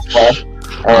 Cash. Cash.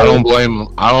 I don't blame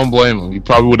him. He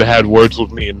probably would have had words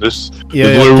with me in this.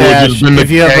 Yeah, Cash. If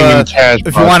you have Cash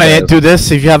if you want to podcast. do this,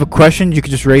 if you have a question, you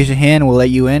can just raise your hand. We'll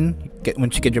let you in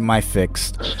once you get your mic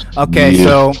fixed. Okay, Yeah.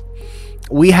 so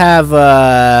we have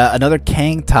another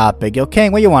Kang topic. Yo,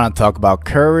 Kang, what do you want to talk about?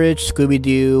 Courage,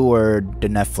 Scooby-Doo, or the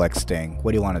Netflix thing?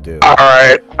 What do you want to do? All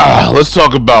right, let's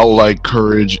talk about like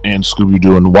Courage and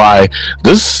Scooby-Doo and why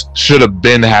this should have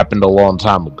been happened a long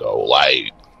time ago.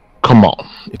 Like, come on,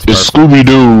 it's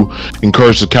Scooby-Doo and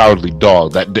Courage the Cowardly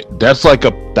Dog. That's like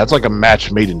a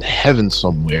match made in heaven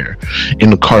somewhere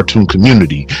in the cartoon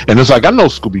community. And it's like, I know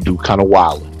Scooby-Doo kind of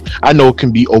wild. I know it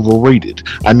can be overrated.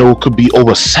 I know it could be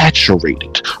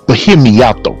oversaturated. But hear me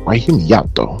out though, right? Hear me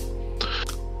out though.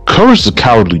 Courage the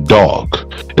Cowardly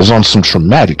Dog is on some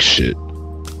traumatic shit,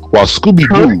 while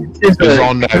Scooby-Doo is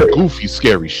on that goofy,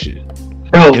 scary shit.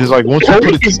 Bro, It's like once you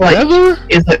put it together,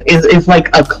 is like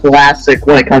a classic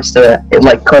when it comes to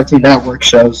like Cartoon Network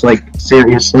shows. Like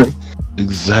seriously.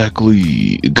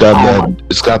 exactly.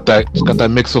 It's got that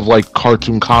mix of like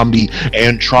cartoon comedy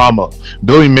and trauma.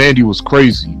 Billy Mandy was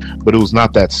crazy, but it was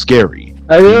not that scary.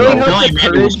 I really Billy hope the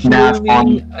Mandy was Courage mad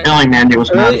funny. movie. Billy Mandy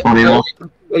was mad funny though.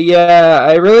 Yeah,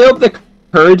 I really hope the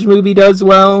Courage movie does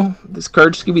well. This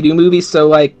Courage Scooby-Doo movie. So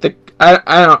like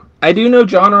I do know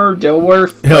John R.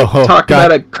 Dilworth talked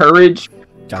about a Courage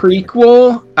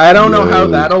prequel. I don't know how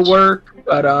that'll work,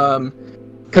 but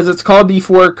because it's called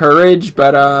Before Courage,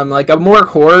 but like a more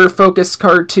horror focused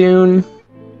cartoon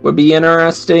would be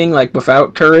interesting, like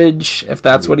without Courage, if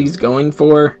that's what he's going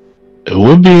for. It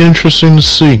would be interesting to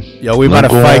see. Yo, we about to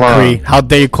fight, Cree. How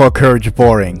dare you call Courage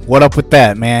boring? What up with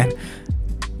that, man?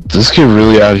 This kid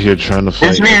really out here trying to fight.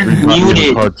 This man everybody in the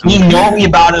muted. cartoon. He know he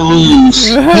about to lose.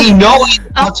 He know he's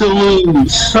about to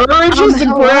lose. Courage is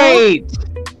hello? great.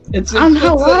 It's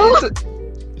Hello?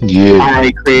 Yeah.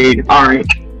 Alright, Craig. Alright.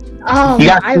 You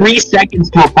got I 3 seconds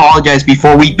to apologize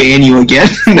before we ban you again.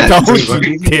 Don't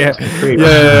yeah.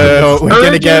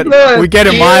 We're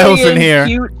getting Miles in here.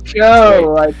 Cute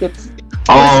show, like it's.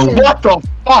 Oh, What the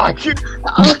fuck?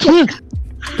 Okay.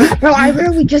 Bro, I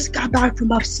literally just got back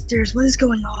from upstairs. What is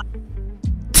going on?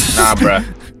 Nah, bruh.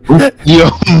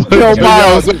 Yo,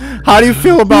 Miles, how do you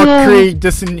feel about Cree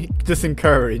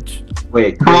disencouraged?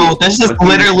 Wait, bro, this is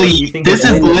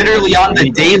literally on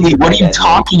the daily. What are you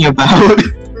talking about?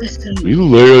 Listen, We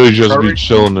literally just be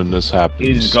chilling and this happens.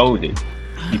 He's goaded.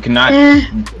 You cannot.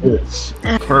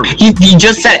 Courage. He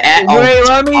just said Wait,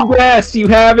 let me guess. You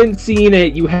haven't seen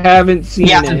it. You haven't seen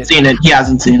He hasn't it. seen it. He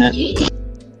hasn't seen it.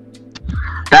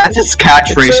 That's his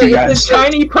catchphrase, you It's guys. a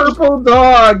tiny purple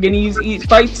dog, and he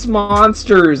fights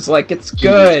monsters. Like it's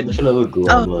good. Such a little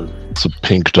glove one. It's a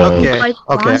pink dog. like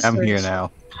monsters. now.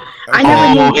 I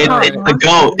never knew It's the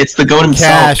goat. It's the goat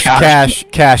himself.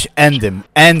 Cash, end him.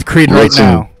 End Creed right Listen.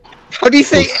 now. How do you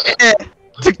say to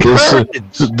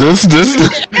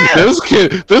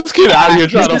This kid out here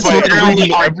trying to fight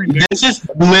every day. This is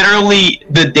literally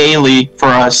the daily for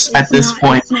us at this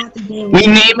point. We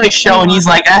name a show and he's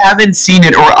like, I haven't seen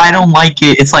it or I don't like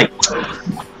it. It's like,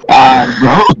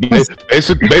 bro.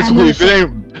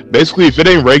 Basically, if it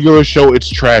ain't regular show, it's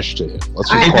trash to him. Let's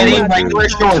just If call it it. ain't regular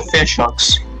show with fish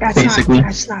hooks, That's basically.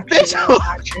 That's not true.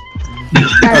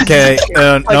 Okay,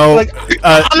 no.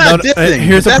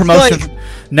 Here's a That's promotion.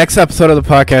 Next episode of the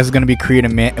podcast is going to be Creed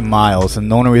and Miles,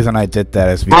 and the only reason I did that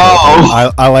is because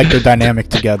Bro. I like their dynamic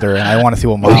together, and I want to see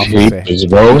what Miles will say. This,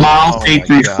 bro. Miles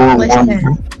 8341.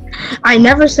 Listen, I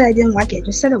never said I didn't like it.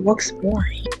 Just said it looks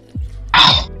boring.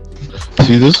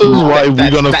 See, this is why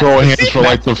we're gonna throw hands for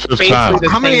like the 5th time.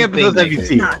 How many episodes have you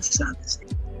seen? It's not the same.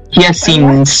 He has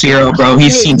seen Zero, bro.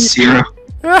 He's seen Zero.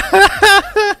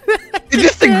 Is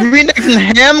this the green eggs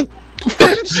and ham?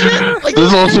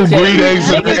 There's also green eggs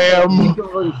and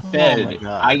ham.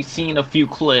 I seen a few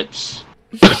clips.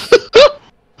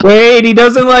 Wait, he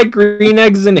doesn't like Green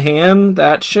Eggs and Ham?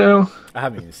 That show? I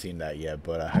haven't even seen that yet,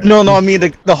 but I heard. No, I mean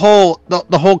the whole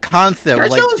concept.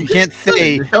 Like you can't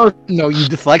say no, you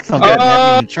dislike something. You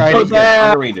haven't even tried it yet.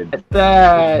 Underrated.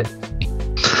 That.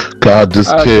 God,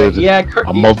 this kid. Yeah,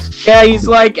 I'm a yeah, he's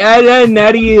like Ed and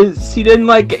Eddie is. He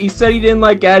said he didn't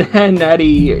like Ed and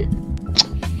Eddie.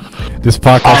 This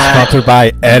podcast is sponsored by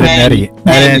Ed and Eddie.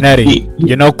 Ed and Eddie.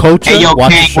 You know, Coach. Hey, yo,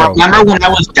 Watch the King, show. remember when I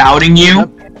was doubting you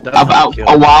about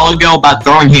a while ago about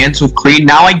throwing hands with Creed?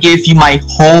 Now I give you my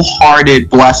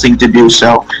wholehearted blessing to do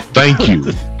so. Thank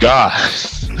you, God.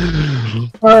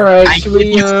 All right, I give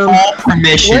you full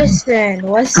permission. Listen.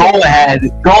 Go ahead.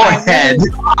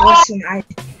 Listen,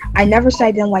 I never said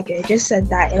I didn't like it. I just said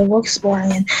that it looks boring,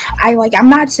 and I'm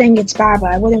not saying it's bad,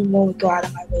 but I wouldn't really go out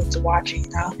of my way to watch it,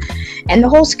 you know. And the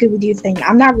whole Scooby-Doo thing,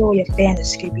 I'm not really a fan of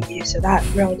Scooby-Doo, so that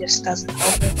really just doesn't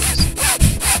help it.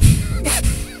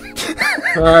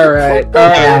 All right.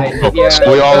 Yeah.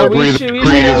 We all agree that should-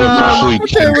 Creed is officially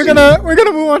Okay, we're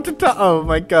gonna move on to oh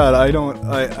my God, I don't.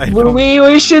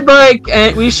 We should wrap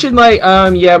the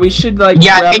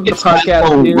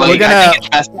podcast. Dude.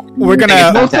 We're gonna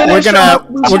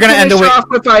end it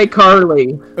with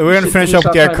iCarly. We're gonna finish up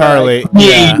with the iCarly.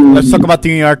 Yeah. Let's talk about the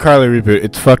new iCarly reboot.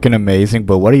 It's fucking amazing.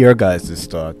 But what are your guys'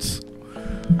 thoughts?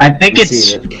 I think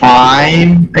it's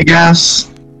fine, I guess.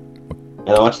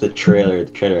 And I watched the trailer.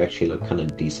 The trailer actually looked kind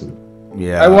of decent.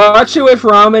 Yeah. I watched it with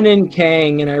Ramen and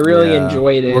Kang, and I really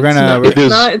enjoyed it.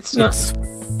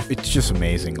 It's just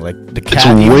amazing. Like the It's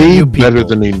cat. way better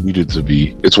than they needed to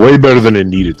be. It's way better than it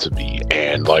needed to be,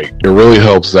 and like it really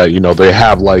helps that they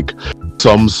have like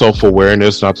some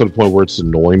self-awareness, not to the point where it's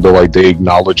annoying, but like they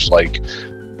acknowledge that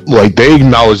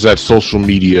social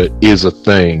media is a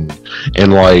thing,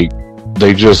 and like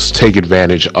they just take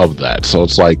advantage of that. So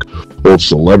it's like both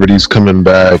celebrities coming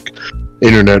back,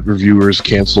 internet reviewers,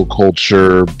 cancel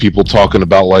culture, people talking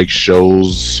about like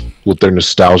shows with their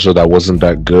nostalgia that wasn't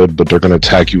that good, but they're gonna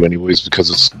attack you anyways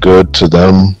because it's good to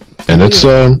them. And it's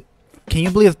Can you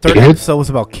believe the third episode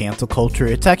was about cancel culture?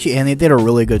 It's actually, and they did a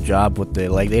really good job with it.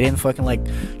 Like they didn't fucking like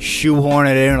shoehorn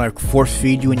it in, like force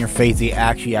feed you in your face. They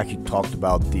actually talked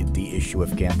about the issue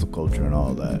of cancel culture and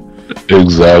all that.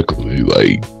 exactly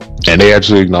like, and they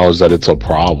actually acknowledge that it's a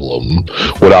problem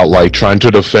without like trying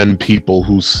to defend people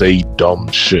who say dumb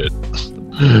shit.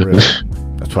 Really?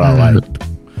 That's what I like.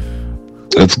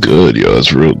 That's good, yo.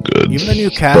 It's real good. Even the new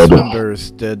cast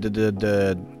members,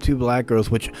 the two black girls,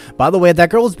 which, by the way, that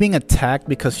girl was being attacked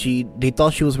because they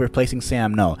thought she was replacing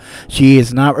Sam. No, she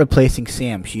is not replacing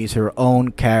Sam. She is her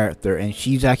own character, and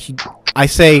she's actually. I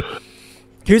say,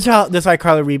 here's how this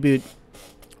iCarly reboot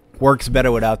works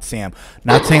better without Sam.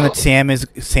 Not saying that Sam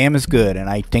is good, and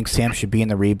I think Sam should be in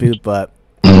the reboot, but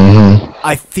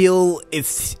I feel if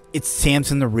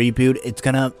Sam's in the reboot, it's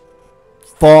gonna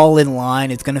fall in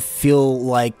line. It's gonna feel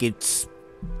like it's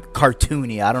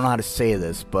cartoony. I don't know how to say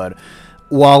this, but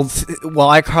while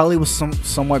iCarly was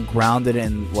somewhat grounded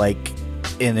in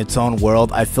its own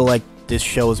world, I feel like this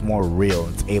show is more real.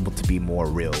 It's able to be more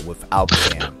real without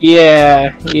Sam.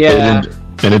 Yeah.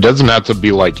 And it doesn't have to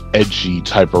be like edgy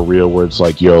type of real where it's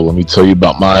like, yo, let me tell you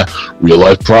about my real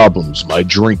life problems, my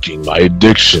drinking, my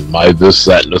addiction, my this,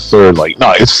 that, and the third. Like,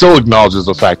 no, it still acknowledges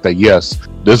the fact that, yes,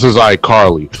 this is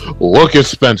iCarly. Look at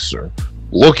Spencer.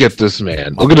 Look at this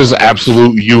man. Look at his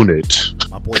absolute unit.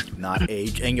 My boy did not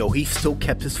age. And he still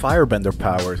kept his firebender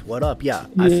powers. What up? Yeah,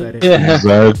 I said it. Yeah.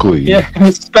 Exactly. Yeah,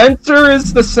 Spencer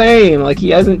is the same. Like,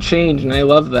 he hasn't changed, and I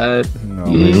love that. No.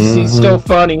 He's still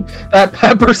funny. That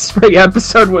pepper spray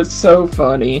episode was so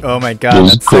funny. Oh my god,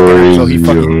 that's crazy. So he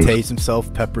fucking tased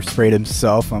himself, pepper sprayed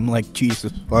himself. I'm like,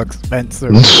 Jesus fuck, Spencer.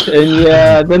 And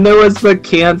yeah, then there was the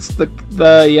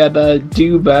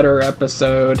do better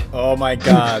episode. Oh my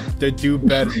god, the do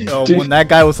better. Oh, when that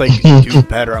guy was like, do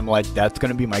better, I'm like, that's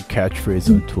gonna be my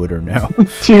catchphrase on Twitter now.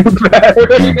 Do better.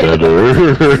 Do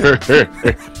better.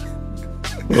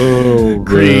 Oh,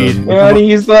 Creed. And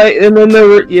he's like, and then there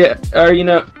were, that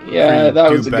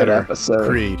was a good better. episode.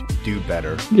 Creed, do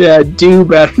better. Yeah, do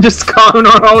better. Just comment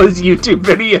on all his YouTube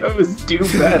videos. Do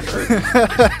better.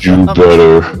 Do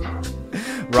better.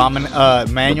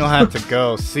 Manuel had to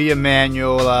go. See ya,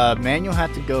 Manuel. Manuel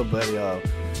had to go, but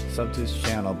sub to his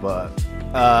channel. But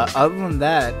other than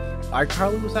that,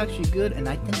 iCarly was actually good, and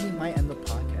I think we might end the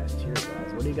podcast here,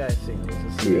 guys. What do you guys think?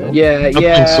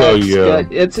 Yeah. So, yeah.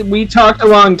 We talked a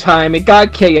long time. It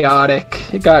got chaotic.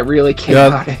 It got really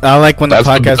chaotic. I like when the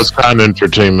podcast. That's kind of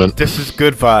entertainment. This is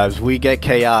good vibes. We get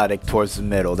chaotic towards the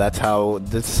middle. This is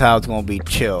how it's gonna be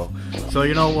chill. So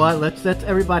you know what? Let's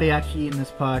everybody actually in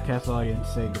this podcast audience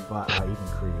say goodbye. Even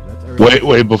Creed.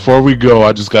 Wait! Before we go,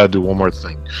 I just gotta do one more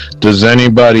thing. Does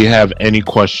anybody have any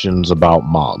questions about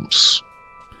moms?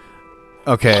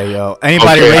 Okay, yo.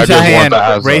 Anybody raise your hand.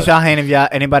 Raise your hand if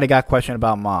anybody got a question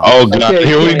about moms. Oh god,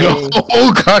 here we go.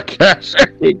 Oh god, Cash.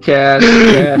 Cash.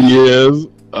 Yes.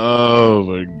 Oh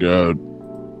my god.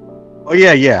 Oh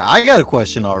yeah. I got a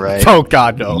question. All right. Oh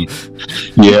God, no.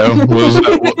 Yeah, what's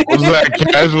that,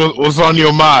 Cash? What's on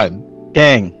your mind?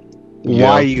 Dang. Yeah.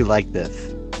 Why are you like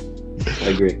this?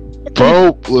 I agree.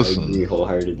 Bro, I agree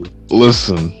wholeheartedly.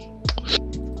 listen.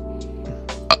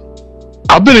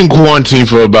 I've been in quarantine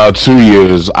for about 2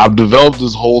 years. I've developed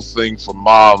this whole thing for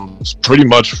moms pretty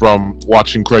much from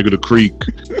watching Craig of the Creek.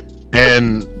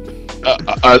 And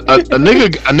a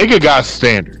nigga got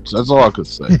standards. That's all I could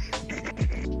say.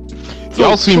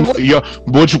 Y'all seem,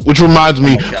 which reminds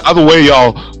me, by the way,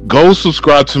 y'all, go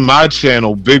subscribe to my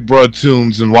channel, Big Bro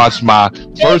Tunes, and watch my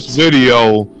first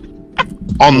video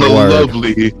on the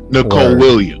lovely Nicole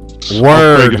Williams.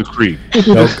 Word. Craig of the Creek.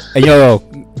 Yo,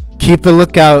 keep a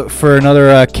lookout for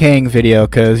another King video,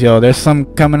 cause there's some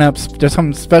coming up. There's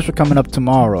something special coming up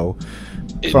tomorrow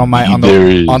from on the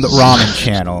Ramen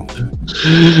channel.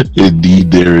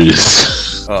 Indeed, there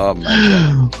is. Oh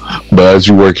my God. But as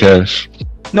you work, Cash.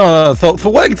 No. So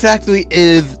what exactly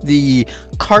is the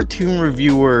cartoon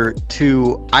reviewer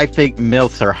to I think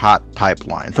milfs are hot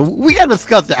pipeline? So we gotta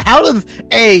discuss that. How does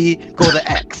A go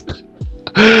to X?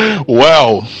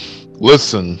 Well,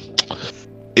 listen.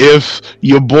 If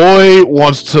your boy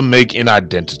wants to make an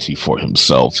identity for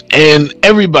himself, and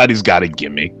everybody's got a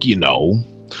gimmick,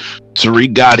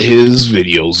 Tariq got his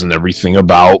videos and everything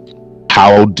about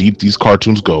how deep these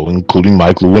cartoons go, including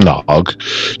Mike Lou and Og.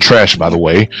 Trash, by the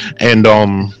way. And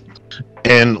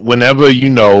whenever,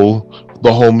 the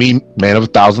homie Man of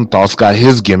 1,000 Thoughts got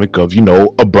his gimmick of,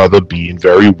 a brother being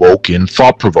very woke and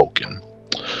thought-provoking.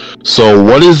 So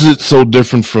what is it so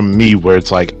different from me where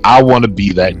it's like, I want to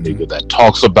be that nigga that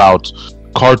talks about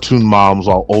cartoon moms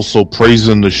while also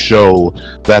praising the show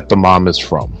that the mom is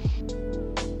from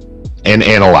and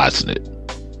analyzing it?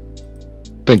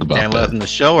 Think about analyzing that. the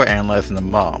show or analyzing the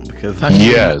mom? Because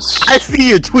yes, I see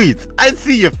your tweets. I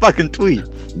see your fucking tweets.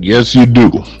 Yes, you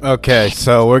do. Okay,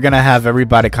 so we're gonna have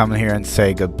everybody come in here and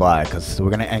say goodbye, because we're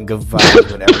gonna end good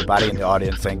vibes with everybody in the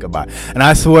audience saying goodbye. And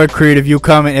I swear, Creed, if you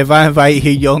come in, if I invite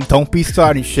you, don't be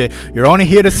starting shit. You're only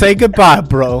here to say goodbye,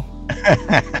 bro.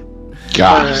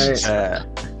 Gosh,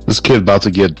 this kid about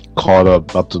to get caught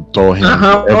up, about to throw him.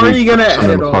 How are you gonna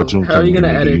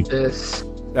edit this?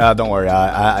 Don't worry.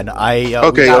 I'm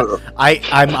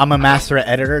a master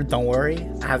editor. Don't worry.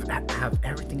 I have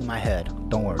everything in my head.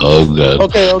 Don't worry. Oh god.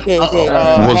 Okay.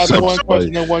 I have one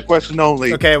question and one question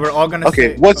only. Okay, we're all gonna.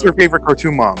 Okay, what's your favorite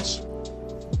cartoon moms?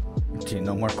 Gee,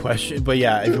 no more questions. But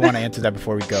yeah, if you want to answer that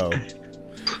before we go.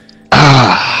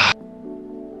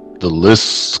 The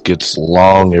list gets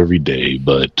long every day,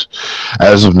 but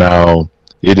as of now,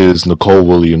 it is Nicole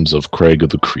Williams of Craig of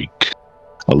the Creek,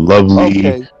 a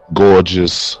lovely,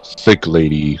 gorgeous, thick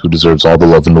lady who deserves all the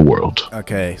love in the world.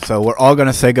 Okay, so we're all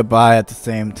gonna say goodbye at the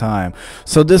same time.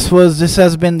 So this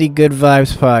has been the Good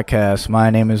Vibes Podcast. My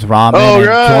name is Ramen, and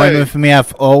joining with me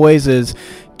as always is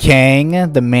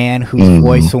Kang, the man whose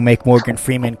voice will make Morgan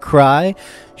Freeman cry,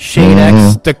 Shade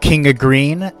X, the King of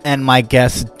Green, and my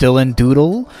guest Dylan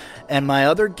Doodle, and my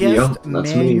other guest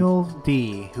Manuel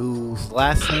D, whose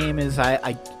last name is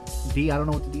D. I don't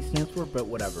know what the D stands for, but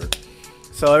whatever.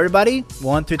 So everybody,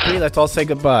 1, 2, 3, let's all say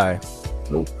goodbye.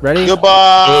 Ready?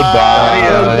 Goodbye.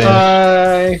 Goodbye.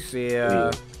 Bye. See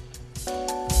ya.